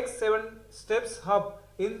takes 7 steps up.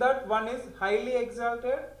 In that, one is highly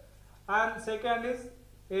exalted and second is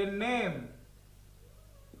a name.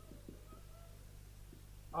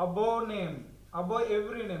 Above name. Above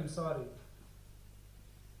every name, sorry.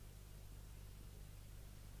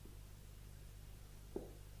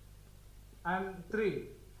 And 3,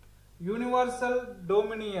 universal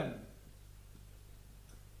dominion.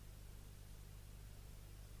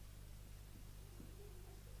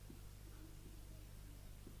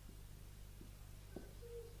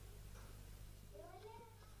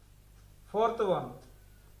 Fourth one,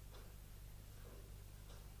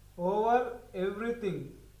 over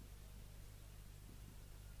everything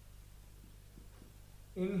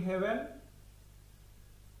in heaven.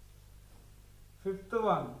 Fifth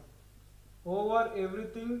one, over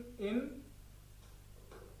everything in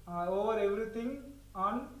over everything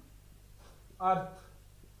on earth.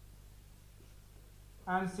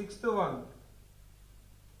 And sixth one,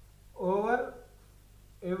 over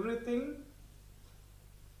everything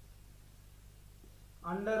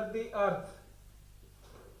under the earth.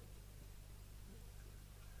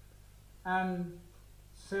 And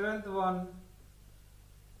seventh one,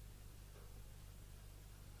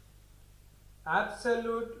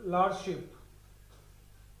 absolute lordship.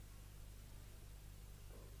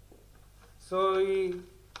 So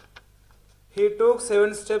he took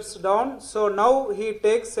 7 steps down. So now he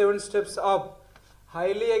takes 7 steps up.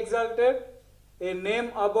 Highly exalted, a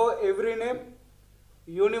name above every name,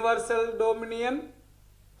 universal dominion.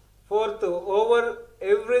 Fourth, over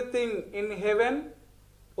everything in heaven,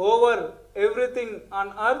 over everything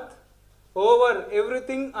on earth, over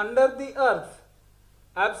everything under the earth.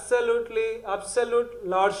 Absolutely, absolute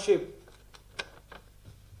lordship.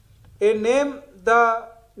 A name, the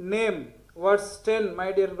name. Verse 10,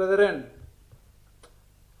 my dear brethren.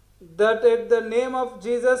 That at the name of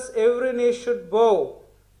Jesus every knee should bow.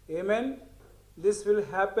 Amen. This will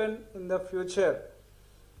happen in the future.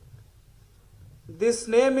 This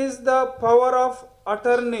name is the power of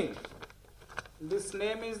attorney. This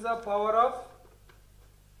name is the power of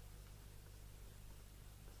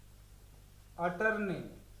attorney.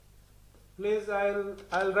 Please,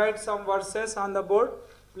 I'll write some verses on the board.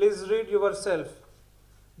 Please read yourself.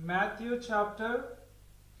 Matthew chapter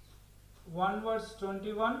 1 verse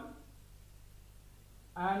 21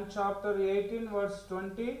 and chapter 18 verse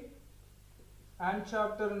 20 and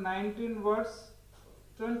chapter 19 verse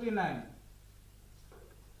 29.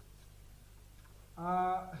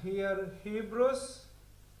 Here Hebrews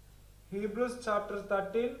chapter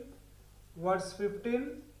 13 verse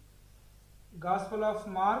 15, Gospel of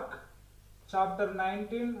Mark chapter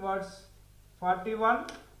 19 verse 41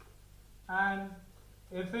 and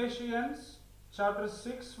Ephesians chapter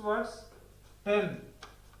 6 verse 10,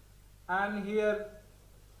 and here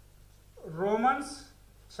Romans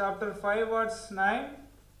chapter 5 verse 9,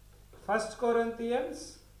 1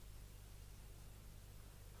 Corinthians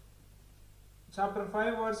chapter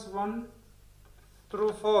 5 verse 1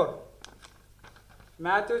 through 4,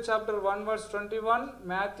 Matthew chapter 1 verse 21,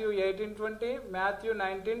 Matthew 18:20, Matthew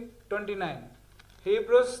 19:29,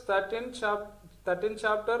 Hebrews 13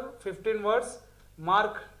 chapter 15 verse,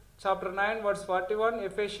 Mark chapter 9 verse 41,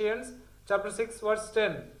 Ephesians chapter 6 verse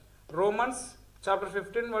 10, Romans chapter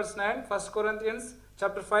 15 verse 9, 1 Corinthians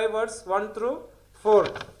chapter 5 verse 1 through 4.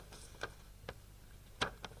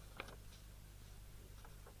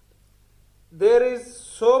 There is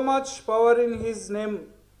so much power in His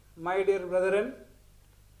name, my dear brethren.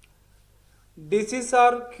 Diseases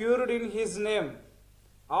are cured in His name.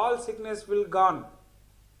 All sickness will gone.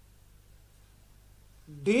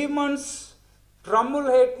 Demons tremble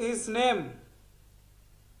at His name.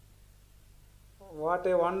 What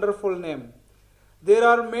a wonderful name. There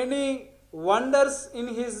are many wonders in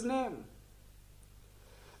His name.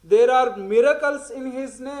 There are miracles in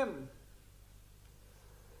His name.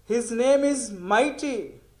 His name is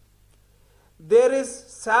mighty. There is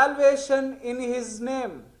salvation in His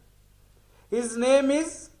name. His name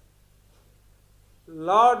is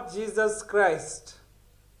Lord Jesus Christ.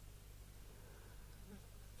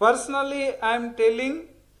 Personally, I am telling,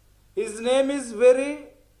 His name is very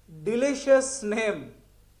delicious name,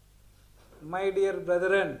 my dear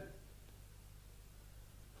brethren.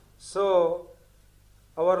 So,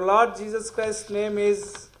 our Lord Jesus Christ's name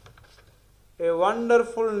is a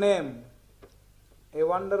wonderful name,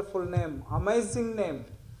 amazing name,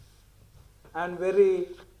 and very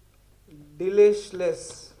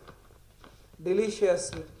delicious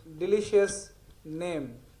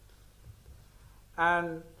name.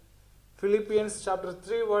 And Philippians chapter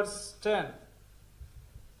 3 verse 10.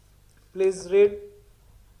 Please read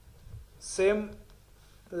same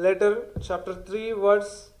letter, chapter 3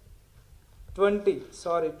 verse 20.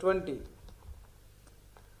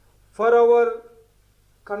 For our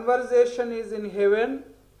conversation is in heaven,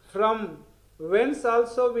 from whence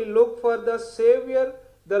also we look for the Saviour,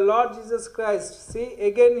 the Lord Jesus Christ. See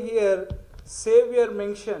again here, Saviour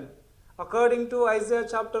mentioned. According to Isaiah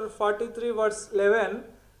chapter 43 verse 11,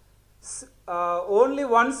 only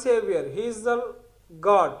one Saviour, He is the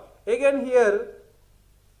God. Again here,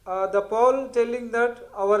 the Paul telling that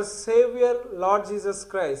our Saviour, Lord Jesus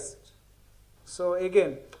Christ. So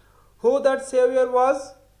again, who that Saviour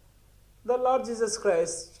was? The Lord Jesus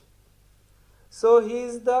Christ. So He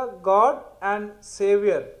is the God and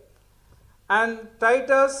Saviour. And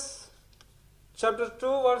Titus chapter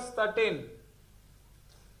 2 verse 13.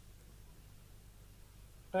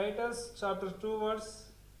 Titus chapter 2 verse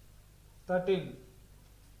 13.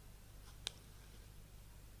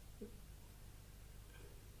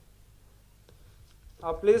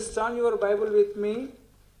 Please turn your Bible with me.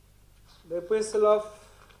 The Epistle of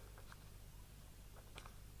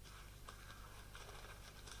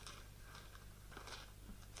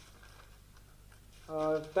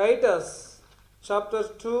Titus, chapter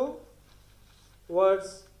 2,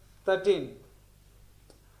 verse 13.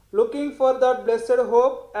 Looking for that blessed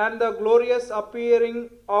hope and the glorious appearing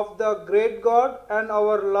of the great God and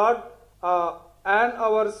our Lord and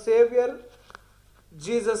our Saviour,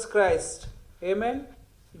 Jesus Christ. Amen.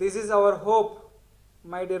 This is our hope,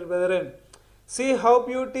 my dear brethren. See how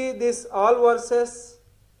beauty this all verses,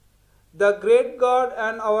 the great God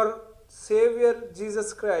and our Saviour,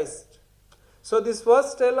 Jesus Christ. So this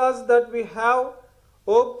verse tells us that we have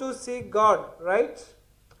hope to see God, right?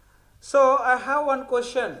 So I have one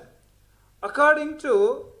question. According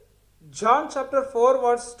to John chapter 4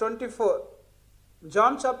 verse 24,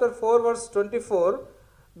 John chapter 4 verse 24,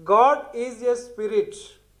 God is a spirit.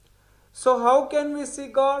 So how can we see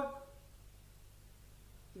God?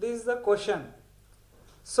 This is the question.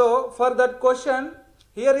 So for that question,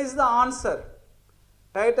 here is the answer.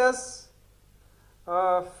 Titus,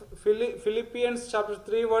 Philippians chapter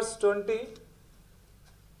 3 verse 20.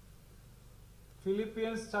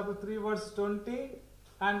 Philippians chapter 3 verse 20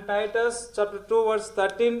 and Titus chapter 2 verse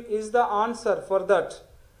 13 is the answer for that.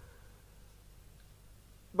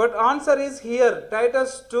 But answer is here,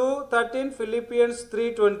 Titus 2:13, Philippians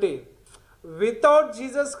 3:20. Without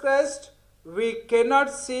Jesus Christ, we cannot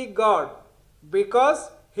see God because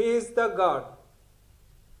He is the God.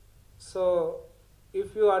 So,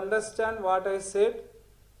 if you understand what I said,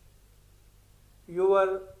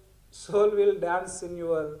 your soul will dance in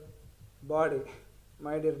your body,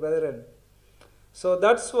 my dear brethren. So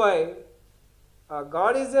that's why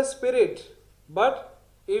God is a spirit, but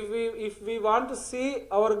if we want to see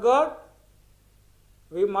our God,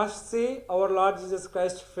 we must see our Lord Jesus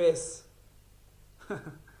Christ's face.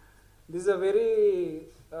 This is a very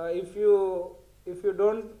if you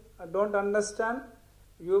don't understand,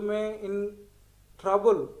 you may in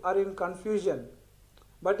trouble or in confusion.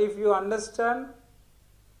 But if you understand,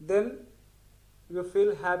 then you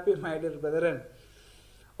feel happy, my dear brethren.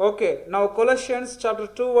 Okay, now Colossians chapter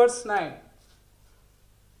 2 verse 9.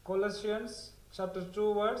 Colossians chapter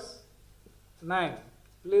 2 verse 9.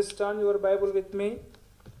 Please turn your Bible with me.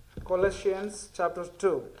 Colossians chapter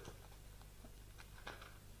 2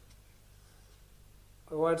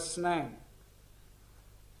 verse 9.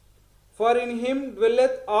 For in Him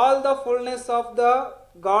dwelleth all the fullness of the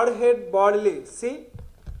Godhead bodily. See,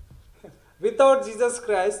 without Jesus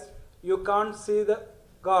Christ, you can't see the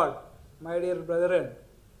God, my dear brethren.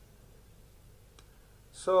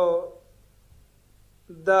 So,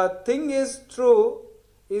 the thing is true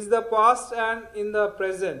is the past and in the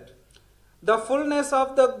present. The fullness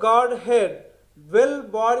of the Godhead dwell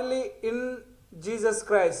bodily in Jesus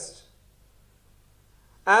Christ.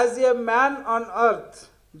 As a man on earth,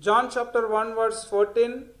 John chapter 1 verse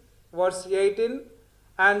 14, verse 18,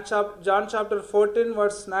 and John chapter 14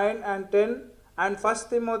 verse 9 and 10, and 1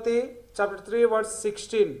 Timothy chapter 3 verse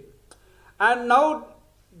 16. And now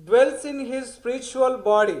dwells in His spiritual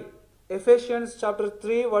body. Ephesians chapter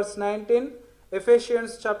 3 verse 19,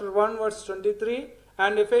 Ephesians chapter 1 verse 23,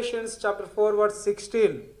 and Ephesians chapter 4 verse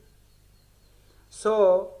 16.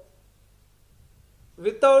 So,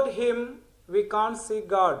 without Him, we can't see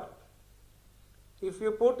God. If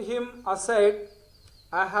you put Him aside,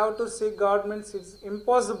 I have to see God means it's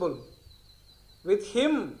impossible. With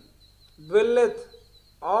Him dwelleth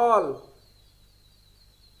all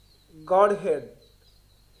Godhead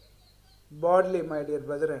bodily, my dear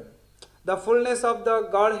brethren. The fullness of the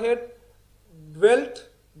Godhead dwelt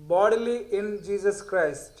bodily in Jesus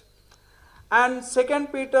Christ. And 2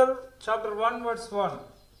 Peter chapter 1 verse 1.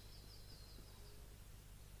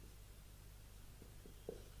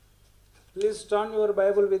 Please turn your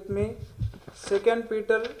Bible with me. 2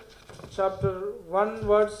 Peter chapter 1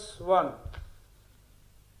 verse 1.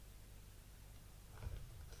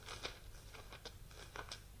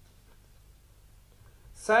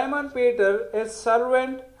 Simon Peter, a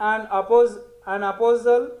servant and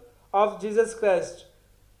apostle of Jesus Christ,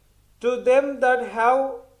 to them that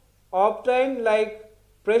have obtained like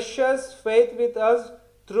precious faith with us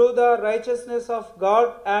through the righteousness of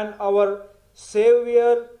God and our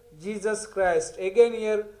Saviour Jesus Christ. Again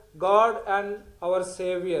here, God and our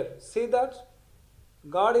Saviour. See that?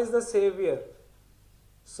 God is the Saviour.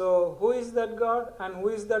 So, who is that God and who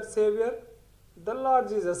is that Saviour? The Lord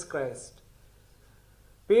Jesus Christ.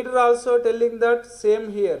 Peter also telling that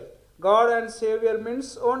same here. God and Saviour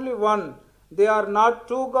means only one. They are not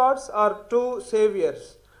two gods or two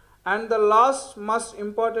saviors. And the last most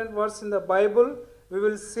important verse in the Bible, we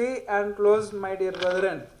will see and close, my dear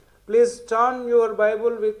brethren. Please turn your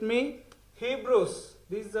Bible with me. Hebrews,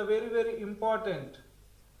 this is a very, very important.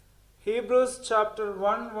 Hebrews chapter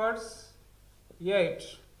 1 verse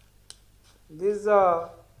 8. This is an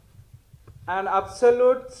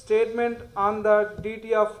absolute statement on the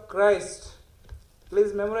deity of Christ.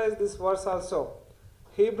 Please memorize this verse also.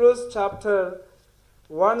 Hebrews chapter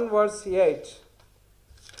 1 verse 8.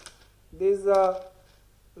 This is the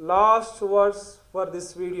last verse for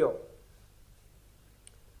this video.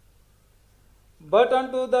 But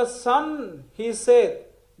unto the Son he saith,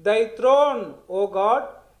 Thy throne, O God,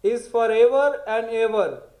 is forever and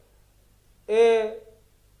ever. A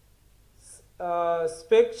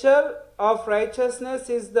spectre of righteousness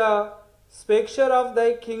is the spectre of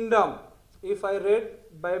thy kingdom. If I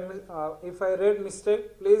read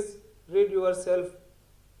mistake, please read yourself,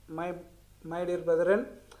 my dear brethren.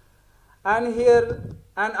 And here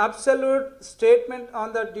an absolute statement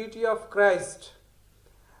on the deity of Christ.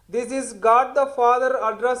 This is God the Father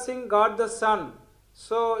addressing God the Son.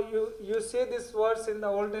 So you see this verse in the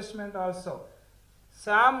Old Testament also.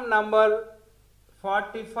 Psalm number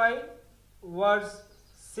 45 verse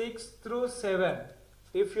 6 through 7.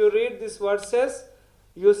 If you read these verses,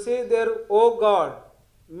 you see there, O God,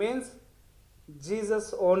 means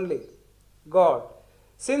Jesus only, God.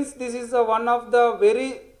 Since this is one of the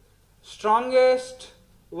very strongest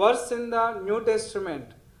verse in the New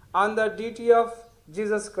Testament on the deity of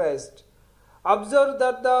Jesus Christ, observe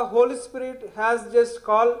that the Holy Spirit has just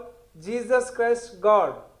called Jesus Christ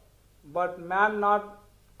God, but man not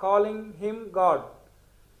calling him God.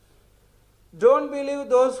 Don't believe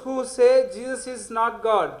those who say Jesus is not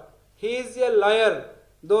God. He is a liar.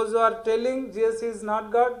 Those who are telling Jesus is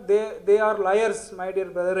not God, they are liars, my dear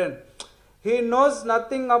brethren. He knows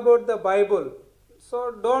nothing about the Bible.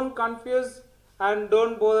 So don't confuse and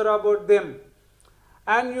don't bother about them.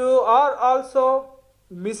 And you are also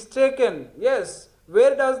mistaken. Yes,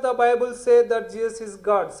 where does the Bible say that Jesus is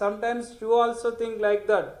God? Sometimes you also think like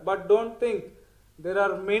that, but don't think. There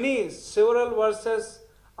are several verses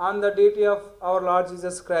on the deity of our Lord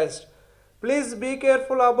Jesus Christ. Please be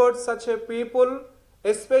careful about such a people,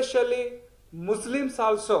 especially Muslims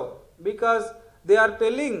also, because they are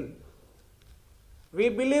telling, we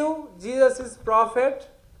believe Jesus is prophet,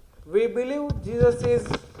 we believe Jesus is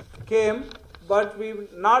came, but we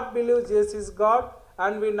not believe Jesus is God,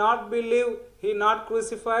 and we not believe he not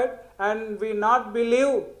crucified, and we not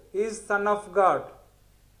believe he is Son of God.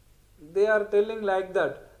 They are telling like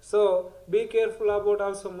that. So be careful about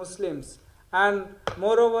also Muslims. And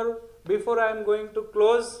moreover, before I am going to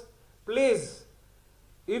close, please,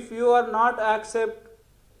 if you are not accept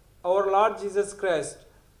our Lord Jesus Christ,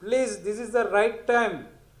 please, this is the right time.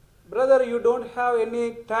 Brother, you don't have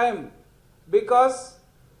any time, because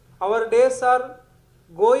our days are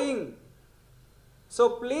going. So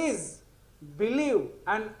please believe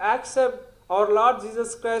and accept our Lord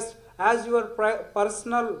Jesus Christ as your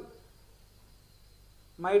personal,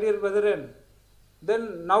 my dear brethren.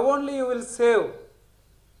 Then now only you will save.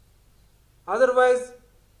 Otherwise,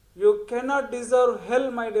 you cannot deserve hell,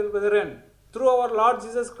 my dear brethren. Through our Lord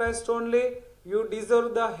Jesus Christ only, you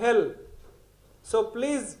deserve the hell. So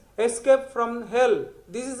please escape from hell.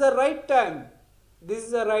 This is the right time. This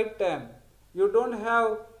is the right time. You don't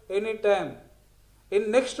have any time.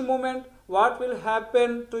 In next moment, what will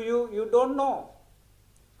happen to you, you don't know.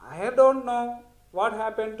 I don't know what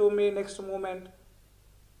happened to me next moment.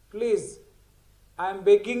 Please, I am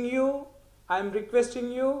begging you, I am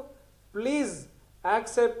requesting you, please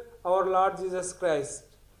accept our Lord Jesus Christ.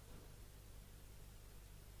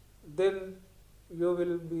 Then you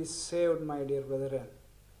will be saved, my dear brethren.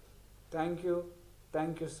 Thank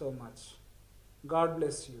you so much. God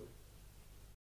bless you.